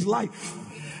receive his life.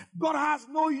 God has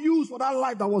no use for that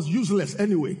life that was useless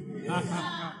anyway.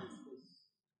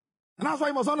 And that's why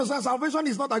you must understand, salvation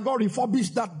is not that God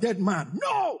refurbished that dead man.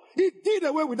 No! He did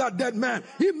away with that dead man.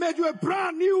 He made you a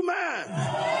brand new man.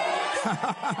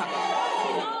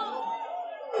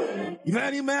 If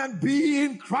any man be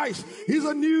in Christ, he's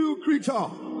a new creature.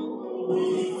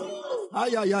 Woo!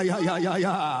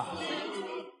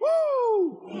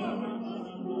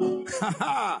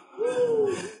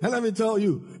 And let me tell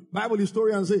you, Bible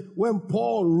historians say when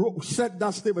Paul said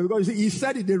that statement, because you see, he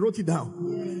said it, they wrote it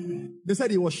down. They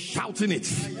said he was shouting it.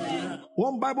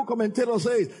 One Bible commentator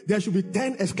says there should be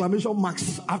 10 exclamation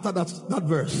marks after that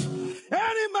verse.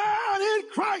 Any man in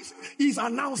Christ is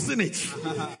announcing it.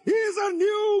 He's a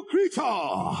new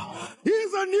creature.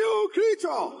 He's a new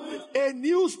creature. A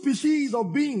new species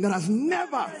of being that has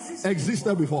never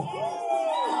existed before.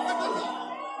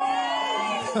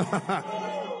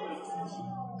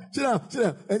 Sit down.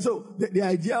 And so the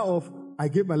idea of I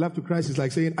gave my life to Christ is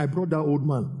like saying I brought that old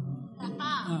man.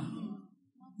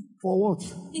 For what?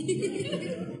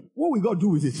 What will God do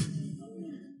with it?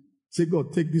 Say,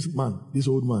 God, take this man, this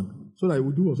old man, so that he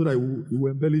will do, so that he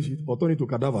will embellish it or turn it to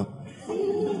cadaver.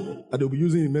 And they'll be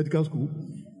using it in medical school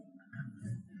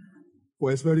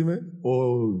for experiment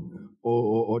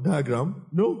or diagram.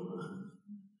 No.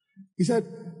 He said,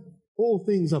 all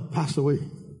things have passed away.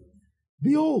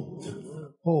 Behold,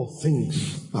 all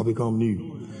things have become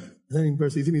new. And then in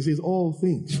verse 18 he says, all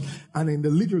things. And in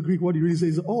the literal Greek, what he really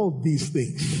says is all these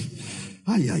things.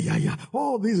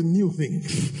 All these new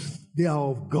things, they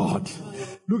are of God.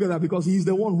 Look at that, because he is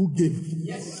the one who gave.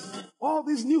 Yes. All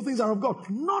these new things are of God.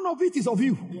 None of it is of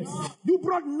you. Yes. You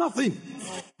brought nothing.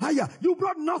 You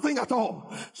brought nothing at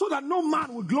all. So that no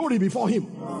man will glory before him.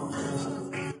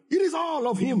 It is all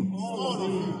of him.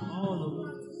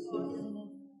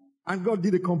 And God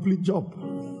did a complete job.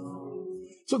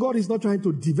 So God is not trying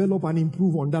to develop and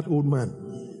improve on that old man.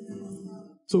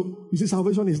 So you see,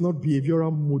 salvation is not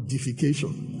behavioral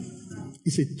modification.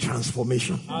 It's a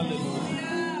transformation.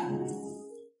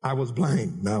 I was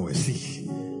blind, now I see.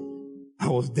 I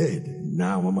was dead,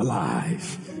 now I'm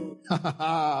alive.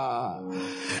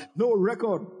 No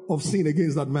record of sin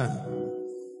against that man.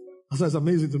 So it's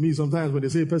amazing to me sometimes when they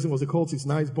say a person was a cultist,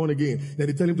 now he's born again. Then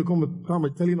they tell him to come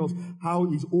and telling us how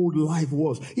his old life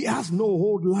was. He has no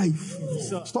old life.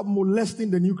 Stop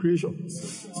molesting the new creation.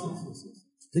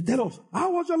 They tell us,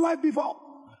 how was your life before?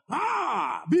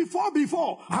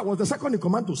 Before. I was the second in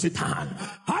command to Satan.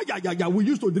 We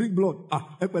used to drink blood.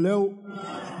 After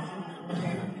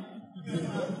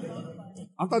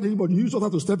the but you just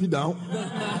have to step it down.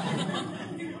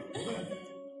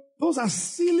 Those are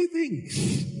silly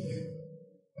things.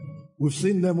 We've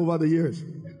seen them over the years.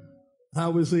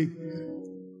 How we see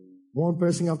one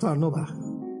person after another.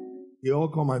 They all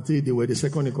come and say they were the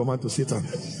second in command to Satan.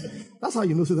 That's how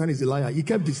you know Satan is a liar. He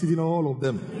kept deceiving all of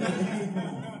them.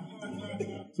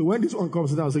 So when this one comes,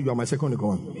 Satan will say, you are my second in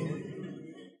command.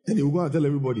 Then he will go and tell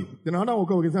everybody. Then another one will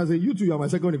come again and say, you too, you are my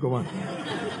second in command.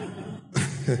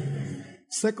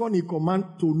 Second in command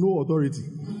to no authority.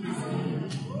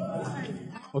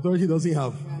 Authority doesn't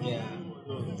have.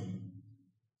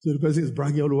 So the person is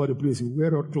bragging all over the place. He will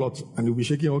wear hot cloths and he'll be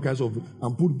shaking all kinds of,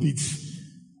 and put beads.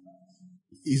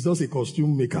 He's just a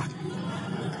costume maker.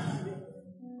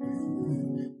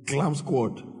 Glam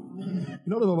squad. You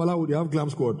know the Babalawo, they have glam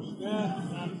squad.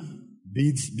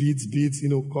 Beads,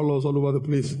 colors all over the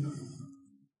place.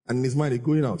 And in his mind, he's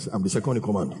going out. I'm the second in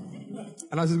command.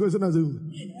 And as he's going, sometimes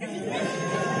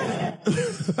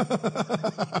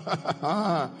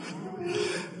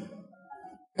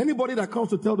anybody that comes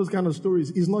to tell those kind of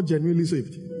stories is not genuinely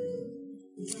saved.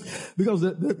 Because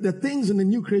the things in the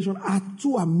new creation are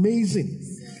too amazing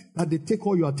that they take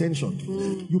all your attention.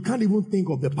 You can't even think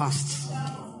of the past.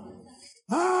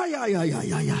 How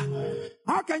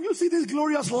can you see this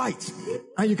glorious light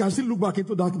and you can still look back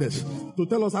into darkness to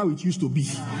tell us how it used to be?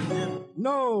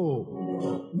 No.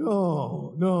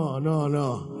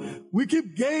 We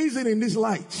keep gazing in this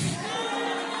light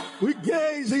We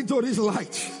gaze into this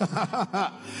light.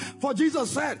 For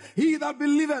Jesus said, he that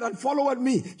believeth and followeth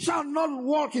me shall not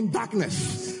walk in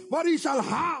darkness, but he shall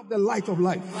have the light of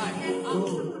life.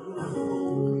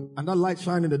 And that light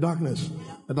shine in the darkness.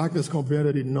 The darkness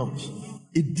comprehended it not.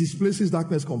 It displaces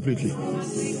darkness completely.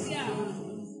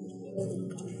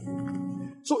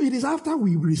 So it is after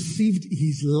we received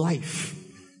his life,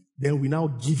 then we now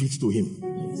give it to him.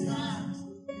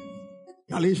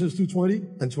 Galatians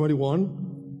 2:20 and 21.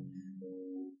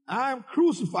 I am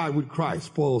crucified with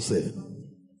Christ, Paul said.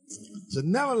 So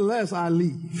nevertheless I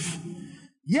live.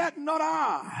 Yet not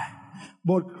I,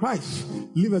 but Christ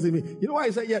liveth in me. You know why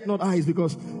he said yet not I? Is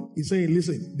because he's saying,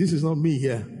 listen, this is not me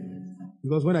here.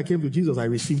 Because when I came to Jesus, I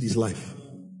received his life.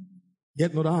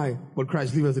 Yet not I, but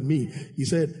Christ liveth in me. He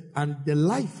said, and the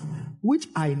life which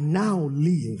I now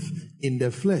live in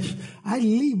the flesh, I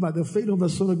live by the faith of the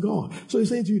Son of God. So he's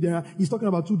saying to you he's talking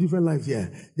about two different lives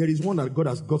here. There is one that God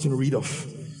has gotten rid of,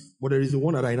 but there is the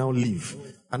one that I now live.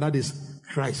 And that is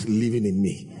Christ living in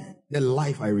me. The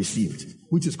life I received,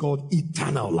 which is called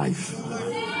eternal life.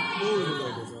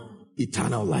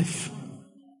 Eternal life.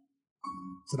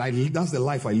 So that's the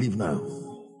life I live now.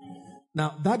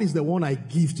 Now, that is the one I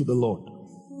give to the Lord.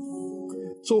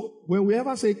 So, when we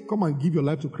ever say, come and give your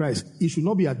life to Christ, it should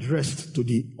not be addressed to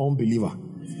the unbeliever.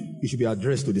 It should be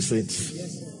addressed to the saints.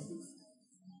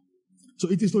 So,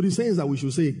 it is to the saints that we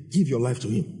should say, give your life to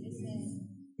him.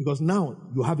 Because now,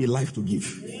 you have a life to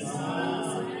give.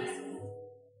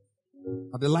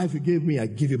 And the life you gave me, I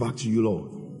give it back to you,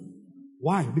 Lord.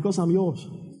 Why? Because I'm yours.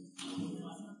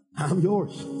 I'm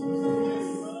yours.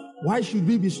 Why should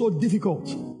we be so difficult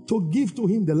to give to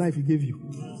him the life he gave you?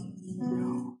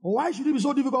 Or why should it be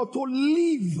so difficult to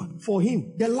live for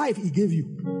him the life he gave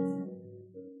you?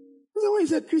 That's why he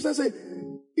said, Christians say,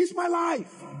 it's my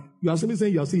life. You are simply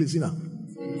saying you are still a sinner.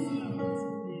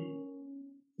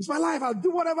 It's my life. I'll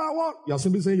do whatever I want. You are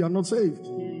simply saying you are not saved.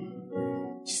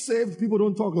 Saved people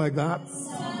don't talk like that.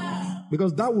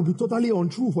 Because that would be totally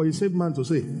untrue for a saved man to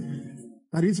say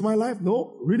that it's my life.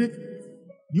 No, read it.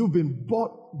 You've been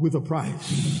bought with a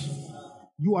price.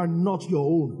 You are not your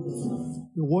own.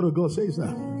 The word of God says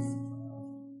that.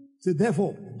 Say,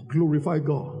 therefore, glorify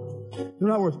God. In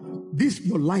other words, this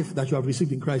your life that you have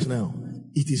received in Christ now,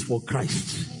 it is for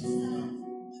Christ.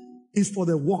 It's for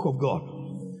the work of God.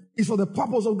 It's for the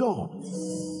purpose of God.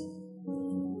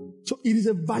 So it is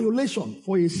a violation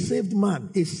for a saved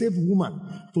man, a saved woman,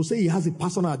 to say he has a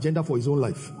personal agenda for his own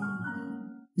life.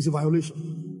 It's a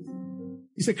violation.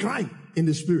 It's a crime in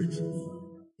the spirit.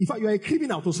 In fact, you are a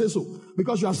criminal to say so,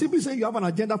 because you are simply saying you have an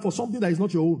agenda for something that is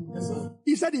not your own. Yes,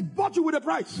 he said he bought you with a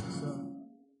price. Yes,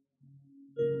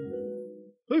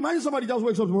 so imagine somebody just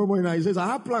wakes up tomorrow morning and he says, I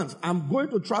have plans. I'm going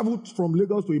to travel from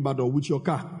Lagos to Ibadan with your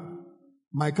car.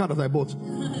 My car that I bought.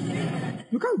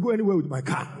 You can't go anywhere with my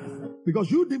car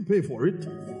because you didn't pay for it.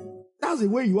 That's the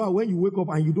way you are when you wake up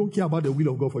and you don't care about the will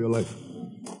of God for your life.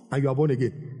 And you are born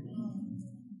again.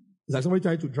 It's like somebody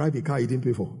trying to drive a car he didn't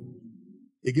pay for,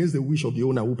 against the wish of the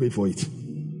owner who paid for it.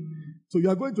 So you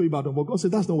are going to Ibadan, but God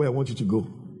said, that's not where I want you to go.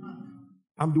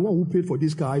 I'm the one who paid for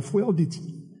this car. I fueled it.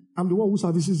 I'm the one who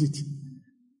services it.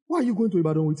 Why are you going to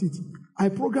Ibadan with it? I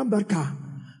programmed that car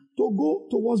to go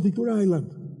towards Victoria Island.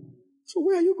 So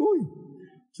where are you going?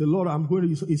 Say, Lord, I'm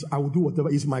going to, I will do whatever.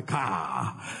 It's my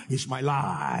car. It's my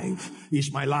life.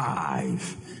 It's my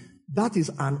life. That is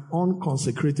an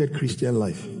unconsecrated Christian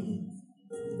life.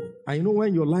 And you know,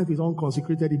 when your life is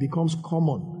unconsecrated, it becomes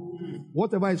common.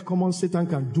 Whatever is common, Satan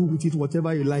can do with it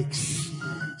whatever he likes.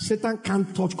 Satan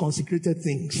can't touch consecrated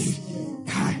things.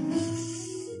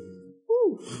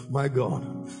 My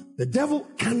God. The devil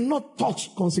cannot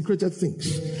touch consecrated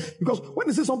things. Because when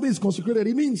they say something is consecrated,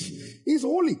 it means it's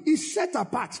holy. It's set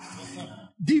apart.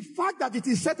 The fact that it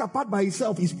is set apart by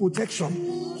itself is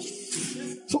protection.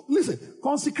 So listen,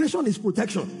 consecration is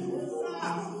protection.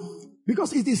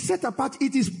 Because it is set apart,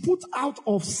 it is put out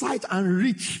of sight and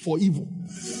reach for evil.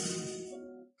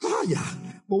 Yeah.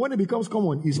 But when it becomes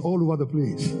common, it's all over the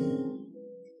place.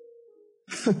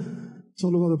 It's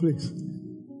all over the place.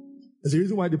 There's a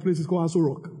reason why the place is called Aso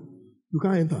Rock. You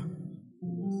can't enter.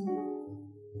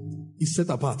 It's set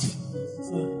apart.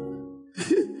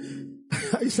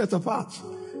 It's set apart.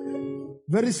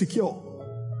 Very secure.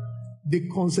 The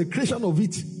consecration of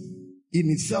it in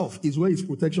itself is where its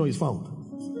protection is found.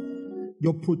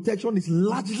 Your protection is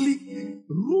largely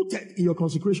rooted in your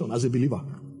consecration as a believer.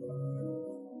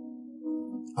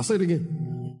 I'll say it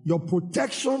again. Your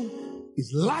protection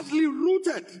is largely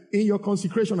rooted in your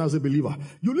consecration as a believer.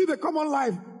 You live a common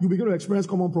life, you begin to experience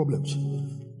common problems.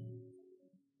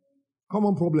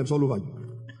 Common problems all over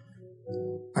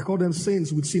you. I call them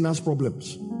saints with sinners'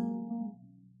 problems.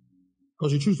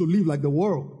 Because you choose to live like the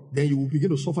world, then you will begin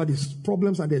to suffer the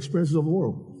problems and the experiences of the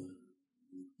world.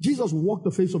 Jesus walked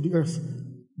the face of the earth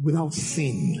without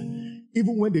sin.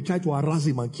 Even when they tried to harass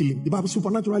him and kill him, the Bible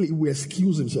supernaturally he will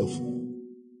excuse himself.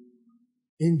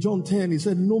 In John 10, he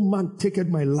said, no man taketh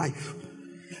my life.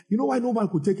 You know why no man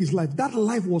could take his life? That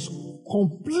life was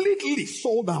completely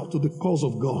sold out to the cause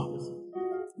of God.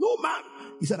 No man.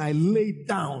 He said, I lay it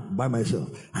down by myself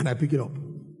and I pick it up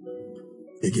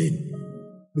again.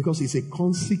 Because it's a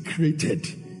consecrated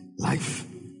life.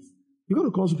 You've got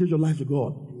to consecrate your life to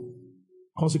God.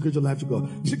 Consecrate your life to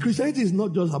God. See, Christianity is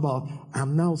not just about,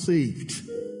 I'm now saved.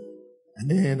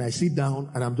 And then I sit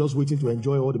down and I'm just waiting to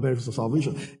enjoy all the benefits of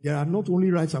salvation. There are not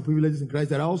only rights and privileges in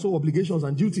Christ, there are also obligations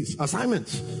and duties,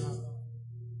 assignments.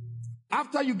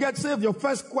 After you get saved, your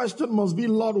first question must be,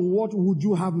 Lord, what would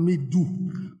you have me do?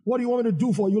 What do you want me to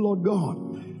do for you, Lord God?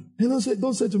 And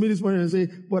don't say to me this morning and say,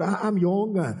 but I'm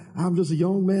young. I'm just a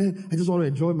young man. I just want to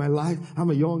enjoy my life.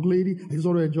 I'm a young lady. I just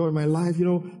want to enjoy my life. You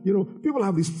know, people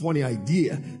have this funny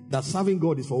idea that serving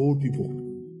God is for old people.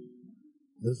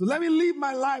 So let me live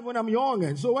my life when I'm young.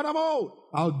 And so when I'm old,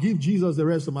 I'll give Jesus the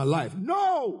rest of my life.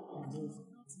 No!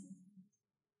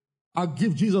 I'll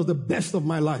give Jesus the best of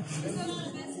my life.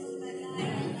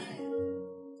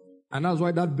 And that's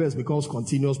why that best becomes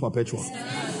continuous, perpetual.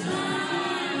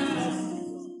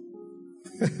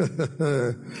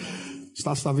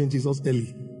 Start serving Jesus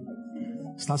early.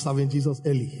 Start serving Jesus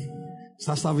early.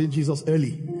 Start serving Jesus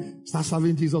early. Start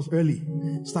serving Jesus early.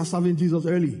 Start serving Jesus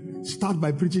early. Start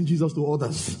by preaching Jesus to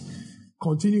others.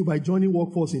 Continue by joining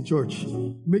workforce in church.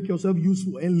 Make yourself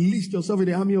useful. Enlist yourself in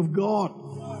the army of God.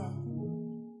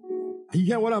 You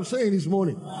hear what I'm saying this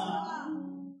morning?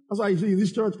 That's why you see in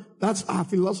this church, that's our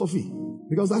philosophy.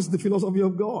 Because that's the philosophy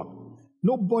of God.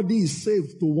 Nobody is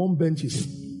saved to warm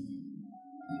benches.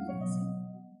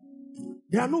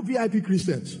 There are no VIP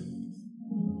Christians.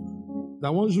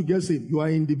 That once you get saved, you are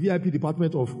in the VIP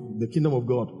department of the kingdom of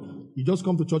God. You just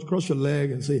come to church, cross your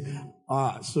leg and say,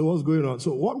 so what's going on?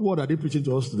 So what word are they preaching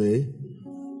to us today?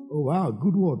 Oh, wow,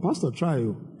 good word. Pastor, try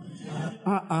you.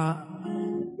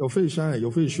 Your face shine,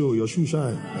 your face show, your shoe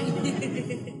shine.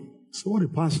 So what a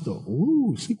pastor.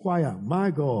 Ooh, see choir.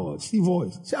 My God. See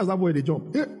voice. See as that boy they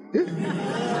jump. Say,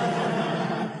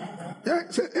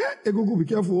 go, be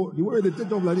careful. The way they take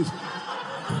off like this.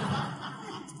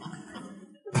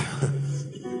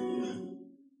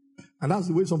 And that's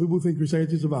the way some people think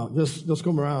Christianity is about. Just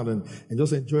come around and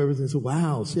just enjoy everything. So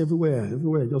wow, see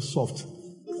everywhere, just soft.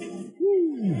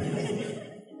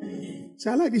 See,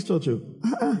 I like this church.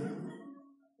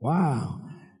 Wow.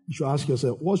 You should ask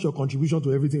yourself, what's your contribution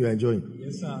to everything you're enjoying?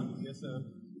 Yes, sir. Yes, sir.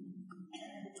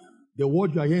 The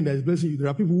word you are hearing that is blessing you, there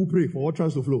are people who pray for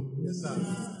utterance to flow. Yes, sir.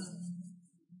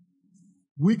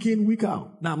 Week in, week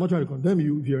out. Now, I'm not trying to condemn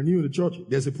you. If you're new in the church,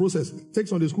 there's a process. Take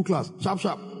Sunday school class.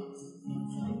 Sharp.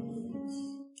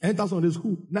 Enter Sunday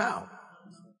school. Now,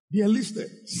 be enlisted.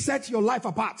 Set your life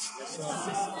apart. Yes,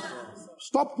 sir.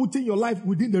 Stop putting your life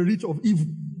within the reach of evil.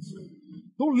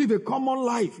 Don't live a common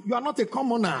life. You are not a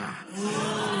commoner.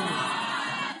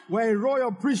 We're a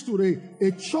royal priesthood,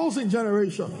 a chosen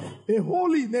generation, a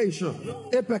holy nation,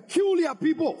 a peculiar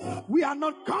people. We are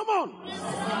not common.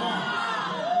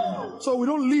 So we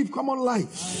don't live common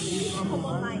lives.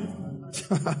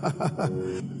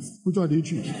 Which one do you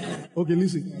choose? Okay,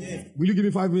 listen. Will you give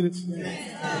me 5 minutes?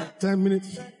 10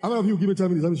 minutes? How many of you give me 10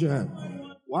 minutes? Let me see your hand.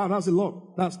 Wow, that's a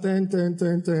lot. That's 10,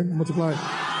 multiply.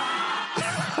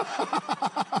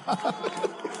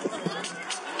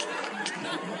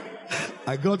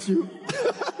 I got you.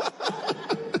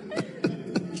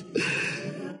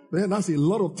 Man, that's a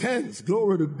lot of tens.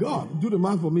 Glory to God. Do the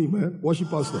math for me, man. Worship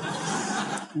pastor.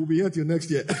 We'll be here till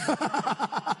next year.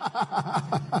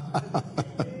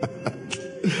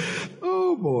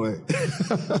 Oh boy.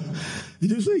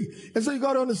 Did you see? And so you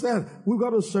got to understand, we've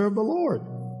got to serve the Lord.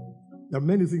 There are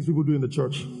many things people do in the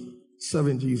church.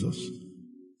 Serving Jesus.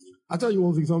 I tell you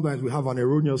one thing, sometimes we have an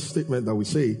erroneous statement that we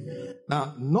say.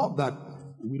 Now, not that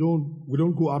we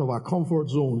don't go out of our comfort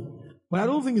zone, but I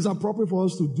don't think it's appropriate for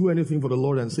us to do anything for the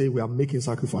Lord and say we are making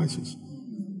sacrifices.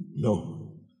 No.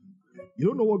 You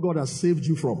don't know what God has saved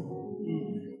you from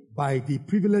by the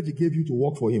privilege He gave you to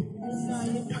work for Him.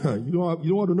 You don't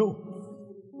want to know.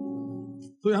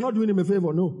 So you're not doing Him a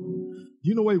favor, no. Do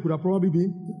you know where you could have probably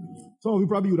been? Some of you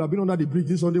probably would have been under the bridge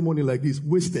this Sunday morning like this,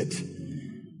 wasted,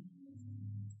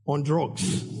 on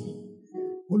drugs.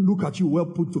 But look at you, well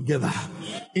put together,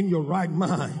 in your right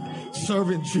mind,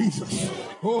 serving Jesus.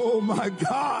 Oh my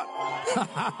God.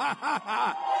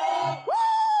 Woo!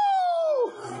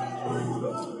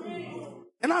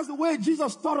 And that's the way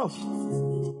Jesus taught us.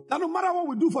 That no matter what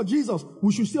we do for Jesus,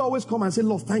 we should still always come and say,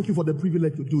 Lord, thank you for the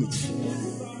privilege to do it.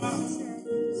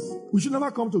 We should never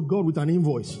come to God with an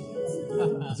invoice.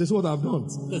 This is what I've done.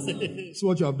 This is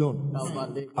what you have done.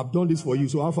 I've done this for you,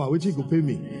 so how far? Which you could pay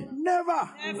me? Never.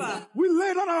 We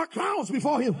laid on our crowns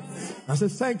before him and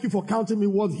said, thank you for counting me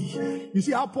worthy. You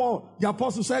see how Paul, the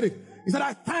apostle, said it. He said,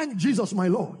 I thank Jesus, my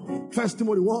Lord. 1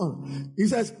 Timothy 1. He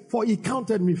says, for he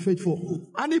counted me faithful.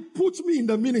 And he put me in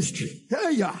the ministry.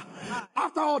 Hey, yeah.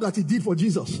 After all that he did for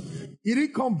Jesus, he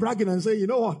didn't come bragging and say, you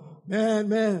know what?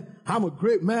 Man, I'm a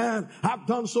great man. I've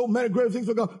done so many great things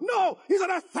for God. No, he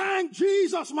said, I thank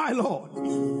Jesus, my Lord,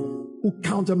 who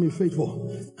counted me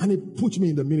faithful. And he put me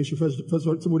in the ministry. 1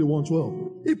 Timothy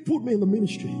 1:12. He put me in the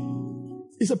ministry.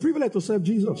 It's a privilege to serve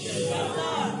Jesus.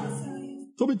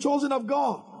 To be chosen of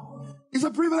God. It's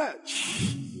a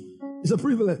privilege. It's a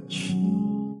privilege.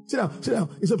 Sit down.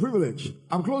 It's a privilege.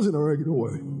 I'm closing already, don't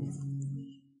worry.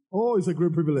 Oh, it's a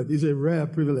great privilege. It's a rare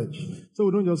privilege. So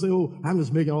we don't just say, oh, I'm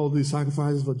just making all these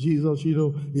sacrifices for Jesus.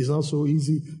 It's not so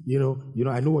easy.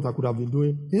 I know what I could have been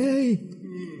doing. Hey!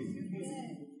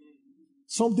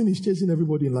 Something is chasing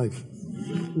everybody in life.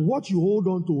 What you hold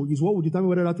on to is what will determine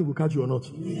whether that thing will catch you or not.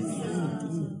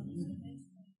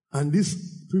 And this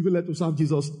privilege to serve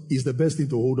Jesus is the best thing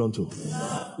to hold on to.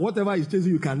 Whatever is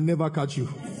chasing you can never catch you.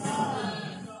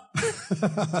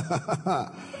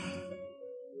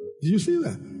 Did you see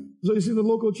that? So you see the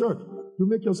local church, you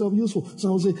make yourself useful.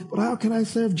 Someone will say, but how can I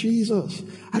serve Jesus?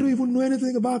 I don't even know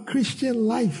anything about Christian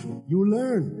life. You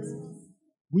learn.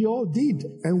 We all did,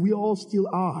 and we all still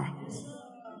are.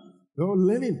 We're all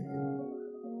learning.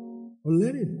 We're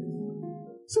learning.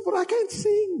 Say, but I can't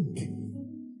sing.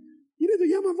 You need to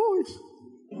hear my voice.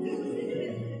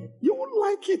 You wouldn't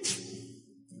like it.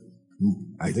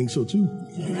 I think so too.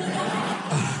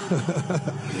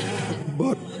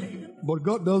 But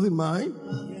God doesn't mind.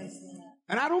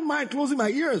 And I don't mind closing my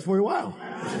ears for a while.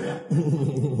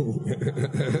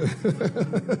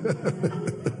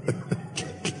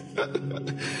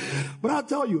 But I'll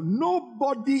tell you,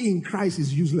 nobody in Christ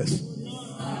is useless.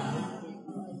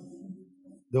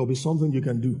 There will be something you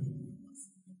can do.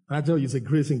 And I tell you, it's a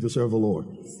great thing to serve the Lord.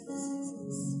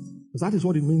 Because that is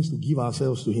what it means to give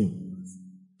ourselves to him.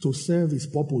 To serve his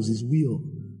purpose, his will,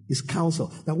 his counsel.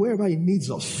 That wherever he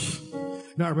needs us.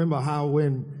 Now I remember how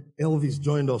when Elvis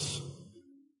joined us,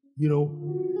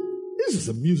 this is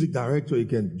a music director, he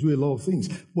can do a lot of things,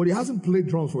 but he hasn't played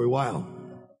drums for a while.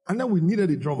 And then we needed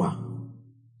a drummer.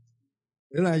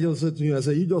 Then I just said to him,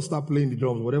 you just start playing the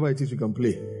drums, whatever it is you can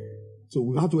play. So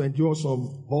we had to endure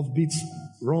some off beats,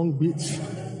 wrong beats,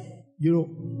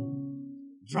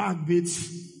 drag beats.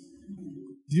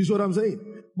 Do you see what I'm saying?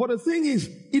 But the thing is,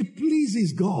 it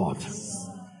pleases God.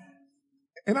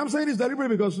 And I'm saying this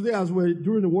deliberately because today as we're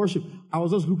during the worship, I was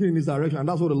just looking in his direction, and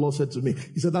that's what the Lord said to me.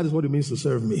 He said, that is what it means to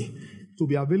serve me. To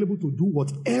be available to do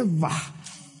whatever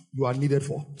you are needed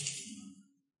for.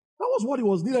 That was what he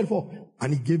was needed for.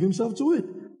 And he gave himself to it.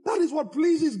 That is what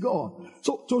pleases God.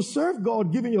 So to serve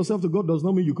God, giving yourself to God does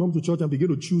not mean you come to church and begin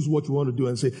to choose what you want to do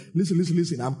and say,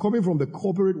 listen, I'm coming from the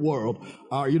corporate world.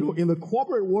 In the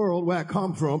corporate world where I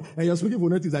come from, and you're speaking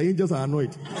phonetics, the angels are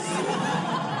annoyed.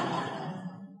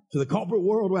 To the corporate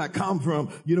world where I come from,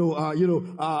 I've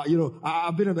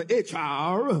been in the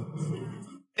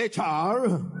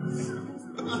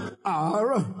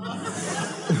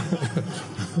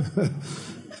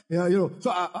so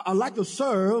I like to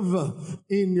serve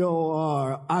in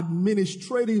your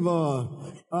administrative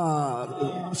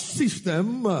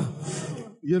system,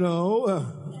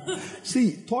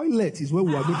 See, toilet is where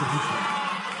we are going to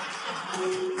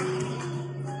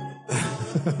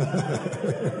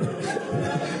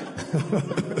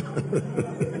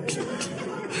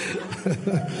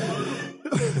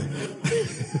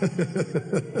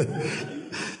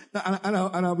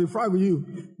And I'll be frank with you,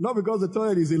 not because the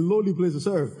toilet is a lowly place to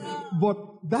serve, but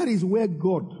that is where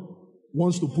God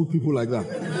wants to put people like that.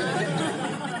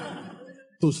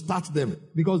 To start them.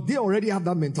 Because they already have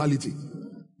that mentality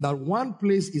that one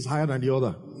place is higher than the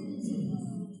other.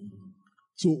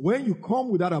 So when you come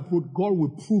with that approach, God will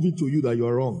prove it to you that you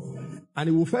are wrong. And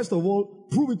he will first of all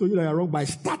prove it to you that you are wrong by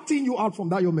starting you out from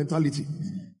that your mentality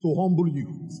to humble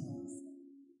you.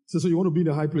 So you want to be in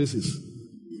the high places.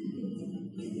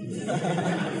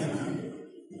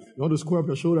 You want to square up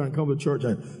your shoulder and come to church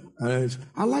and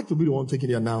I like to be the one taking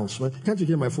the announcement. Can't you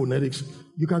hear my phonetics?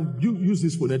 You can use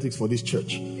this phonetics for this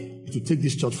church to take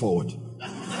this church forward.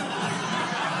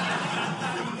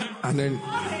 And then,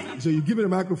 so you give me the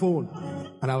microphone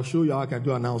and I'll show you how I can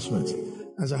do announcements.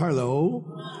 I say, hello.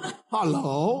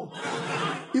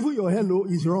 Even your hello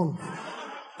is wrong.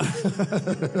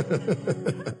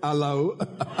 Hello.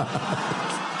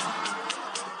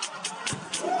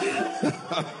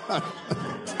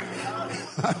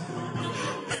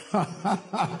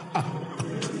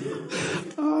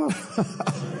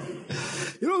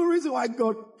 You know, the reason why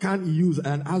God can't use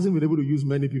and hasn't been able to use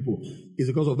many people is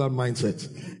because of that mindset.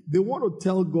 They want to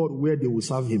tell God where they will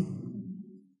serve Him.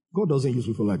 God doesn't use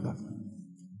people like that.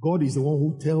 God is the one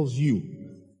who tells you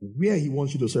where He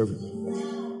wants you to serve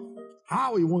Him,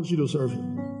 how He wants you to serve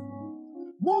Him.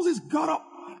 Moses got up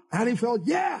and he felt,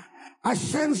 yeah, I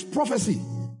sense prophecy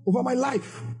over my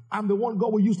life. I'm the one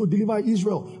God will use to deliver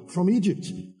Israel from Egypt.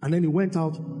 And then he went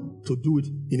out to do it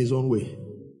in his own way.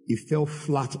 He fell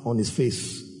flat on his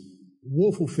face.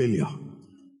 Woeful failure.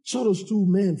 Saw those two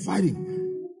men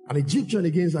fighting, an Egyptian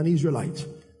against an Israelite.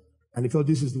 And he felt,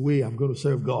 this is the way I'm going to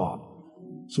serve God.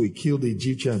 So he killed the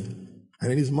Egyptian.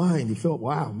 And in his mind, he felt,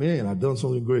 wow, man, I've done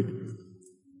something great.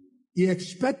 He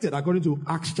expected, according to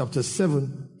Acts chapter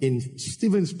 7, in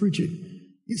Stephen's preaching,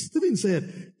 Stephen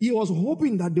said he was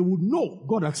hoping that they would know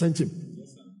God had sent him.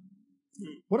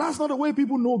 But that's not the way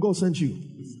people know God sent you.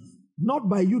 Not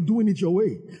by you doing it your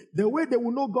way. The way they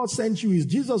will know God sent you is,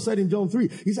 Jesus said in John 3,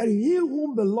 He said, he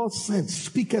whom the Lord sent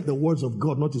speaketh the words of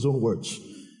God, not his own words.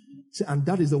 And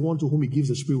that is the one to whom He gives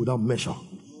the Spirit without measure.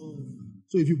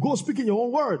 So if you go speaking your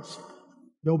own words,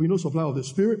 there will be no supply of the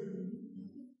Spirit.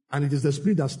 And it is the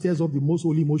Spirit that stirs up the most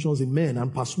holy emotions in men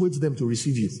and persuades them to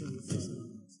receive you.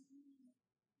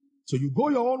 So you go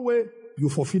your own way, you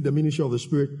forfeit the ministry of the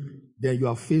Spirit, then you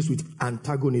are faced with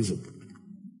antagonism.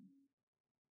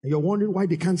 And you're wondering why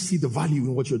they can't see the value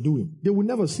in what you're doing. They will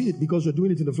never see it because you're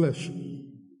doing it in the flesh.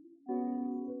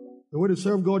 The way to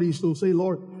serve God is to say,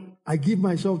 Lord, I give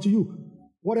myself to you.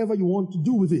 Whatever you want to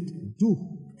do with it,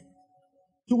 do.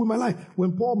 Do with my life.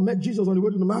 When Paul met Jesus on the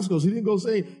way to Damascus, he didn't go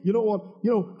saying, you know what,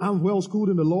 I'm well schooled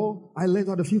in the law. I learned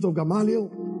at the feet of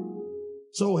Gamaliel.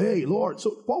 So, hey, Lord.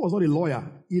 So Paul was not a lawyer.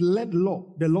 He learned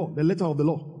the letter of the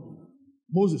law.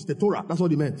 Moses, the Torah, that's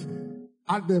what he meant.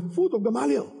 At the foot of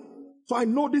Gamaliel. So I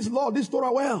know this law, this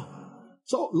Torah well.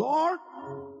 So, Lord,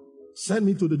 send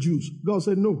me to the Jews. God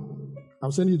said, no,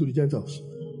 I'm sending you to the Gentiles.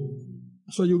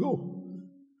 So you go.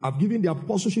 I've given the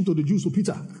apostleship to the Jews, to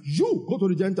Peter. You go to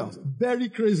the Gentiles. Very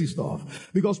crazy stuff.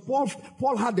 Because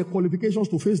Paul had the qualifications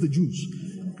to face the Jews.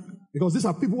 Because these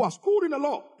are people who are schooled in the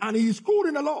law. And he is schooled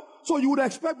in the law. So you would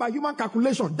expect by human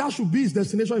calculation, that should be his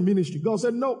destination in ministry. God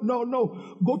said,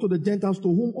 no. Go to the Gentiles to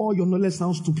whom all your knowledge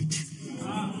sounds stupid.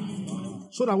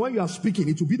 So that when you are speaking,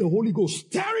 it will be the Holy Ghost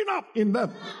stirring up in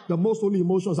them the most holy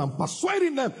emotions and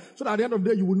persuading them. So that at the end of the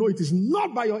day, you will know it is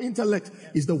not by your intellect,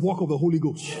 it's the work of the Holy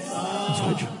Ghost.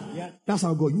 That's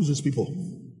how God uses people.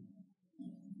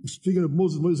 Speaking of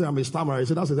Moses said, I'm a stammerer. He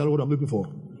said, that's exactly what I'm looking for.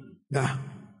 Yeah.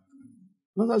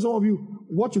 That's some of you,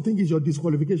 what you think is your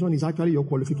disqualification is actually your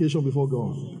qualification before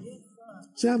God.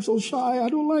 Say, I'm so shy. I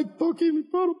don't like talking in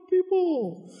front of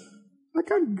people. I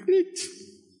can't greet.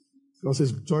 God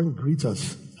says, join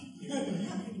greeters.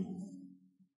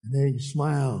 And then you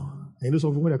smile. And you know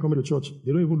something, when they come to church,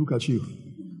 they don't even look at you.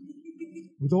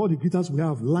 With all the greeters we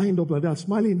have lined up like that,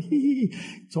 smiling.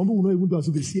 Some people will not even do as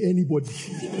if they see anybody.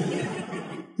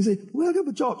 They say, welcome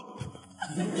to church.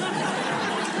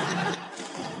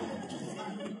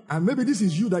 And maybe this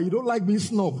is you that you don't like being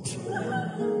snubbed.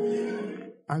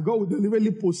 And God will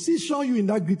deliberately position you in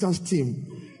that greeters team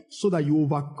so that you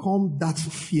overcome that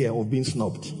fear of being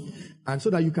snubbed. And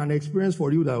so that you can experience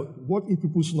for you that what if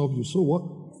people snub you? So what?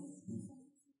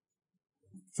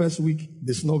 First week,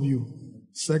 they snub you.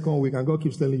 Second week, and God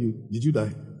keeps telling you, did you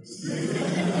die?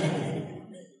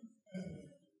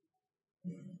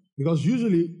 Because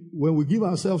usually, when we give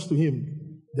ourselves to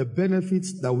Him, the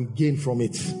benefits that we gain from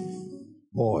it,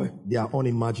 boy, they are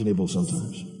unimaginable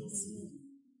sometimes.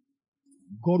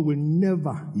 God will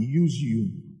never use you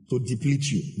to deplete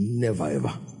you. Never,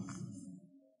 ever.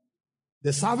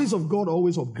 The service of God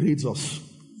always upgrades us.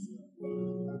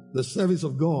 The service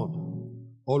of God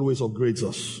always upgrades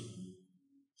us.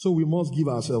 So we must give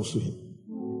ourselves to Him.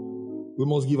 We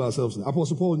must give ourselves to Him.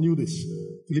 Apostle Paul knew this.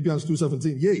 Philippians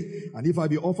 2:17. Yea, and if I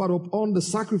be offered up on the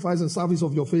sacrifice and service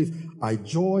of your faith, I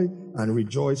joy and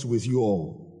rejoice with you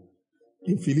all.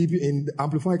 In the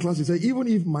Amplified class, he said, even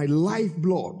if my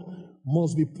lifeblood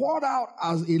must be poured out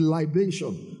as a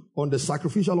libation on the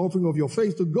sacrificial offering of your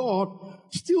faith to God,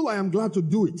 still I am glad to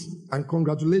do it and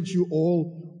congratulate you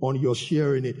all on your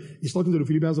share in it. He's talking to the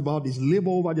Philippians about this labor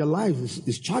over their lives.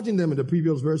 He's charging them in the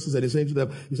previous verses, and he's saying to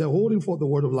them, he said, holding forth the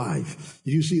word of life.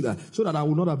 Did you see that? So that I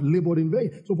will not have labored in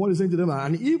vain. So Paul is saying to them,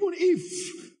 and even if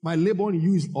my labor on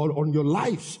you is on your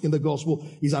lives in the gospel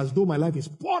is as though my life is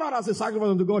poured out as a sacrifice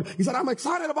unto God, he said, I'm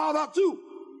excited about that too.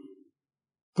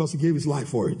 Because he gave his life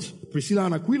for it. Priscilla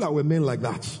and Aquila were men like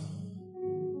that.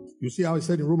 You see how it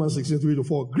said in Romans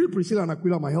 16:3-4, greet Priscilla and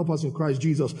Aquila, my helpers in Christ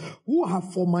Jesus, who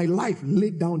have for my life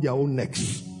laid down their own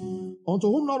necks, unto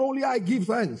whom not only I give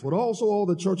thanks, but also all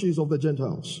the churches of the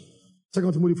Gentiles.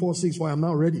 2 Timothy 4:6, for I am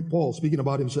now ready, Paul speaking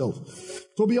about himself,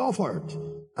 to be offered,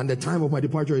 and the time of my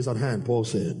departure is at hand, Paul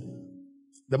said.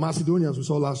 The Macedonians we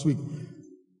saw last week,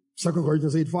 2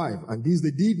 Corinthians 8:5, and these they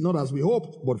did not as we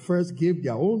hoped, but first gave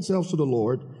their own selves to the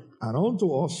Lord and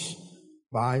unto us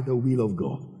by the will of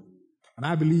God. And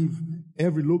I believe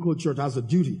every local church has a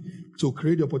duty to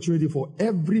create the opportunity for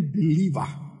every believer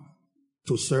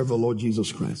to serve the Lord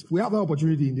Jesus Christ. We have that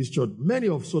opportunity in this church, many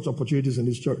of such opportunities in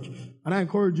this church. And I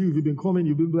encourage you, if you've been coming,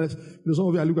 you've been blessed. Some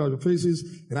of you, I look at your faces,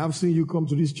 and I've seen you come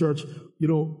to this church,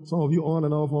 some of you on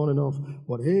and off.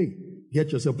 But hey,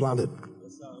 get yourself planted.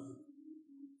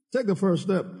 Take the first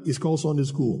step. It's called Sunday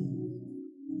school.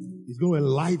 It's going to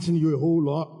enlighten you a whole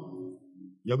lot.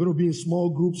 You're going to be in small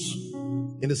groups.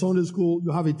 In the Sunday school,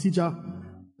 you have a teacher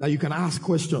that you can ask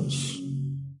questions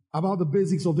about the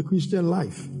basics of the Christian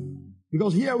life.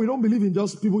 Because here we don't believe in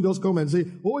just people just come and say,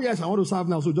 oh yes, I want to serve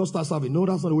now, so just start serving. No,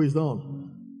 that's not the way it's done.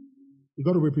 You've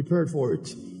got to be prepared for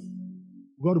it.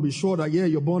 You've got to be sure that, yeah,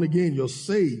 you're born again, you're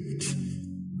saved.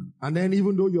 And then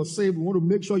even though you're saved, we want to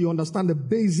make sure you understand the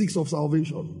basics of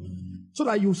salvation so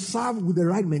that you serve with the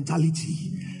right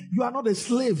mentality. You are not a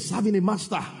slave serving a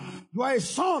master. You are a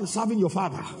son serving your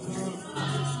father.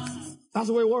 That's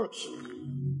the way it works.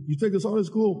 You take the Sunday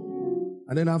school,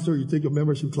 and then after you take your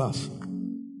membership class.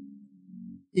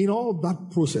 In all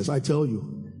that process, I tell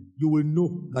you, you will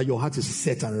know that your heart is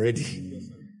set and ready.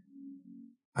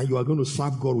 And you are going to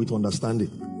serve God with understanding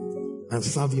and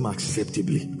serve Him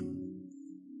acceptably.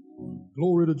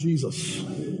 Glory to Jesus.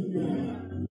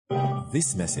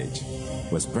 This message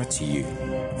was brought to you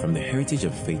from the Heritage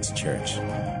of Faith Church.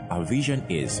 Our vision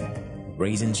is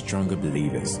raising stronger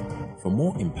believers. For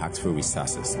more impactful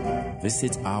resources,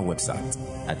 visit our website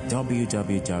at www.hofng.org.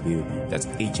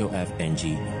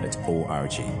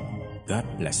 God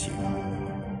bless you.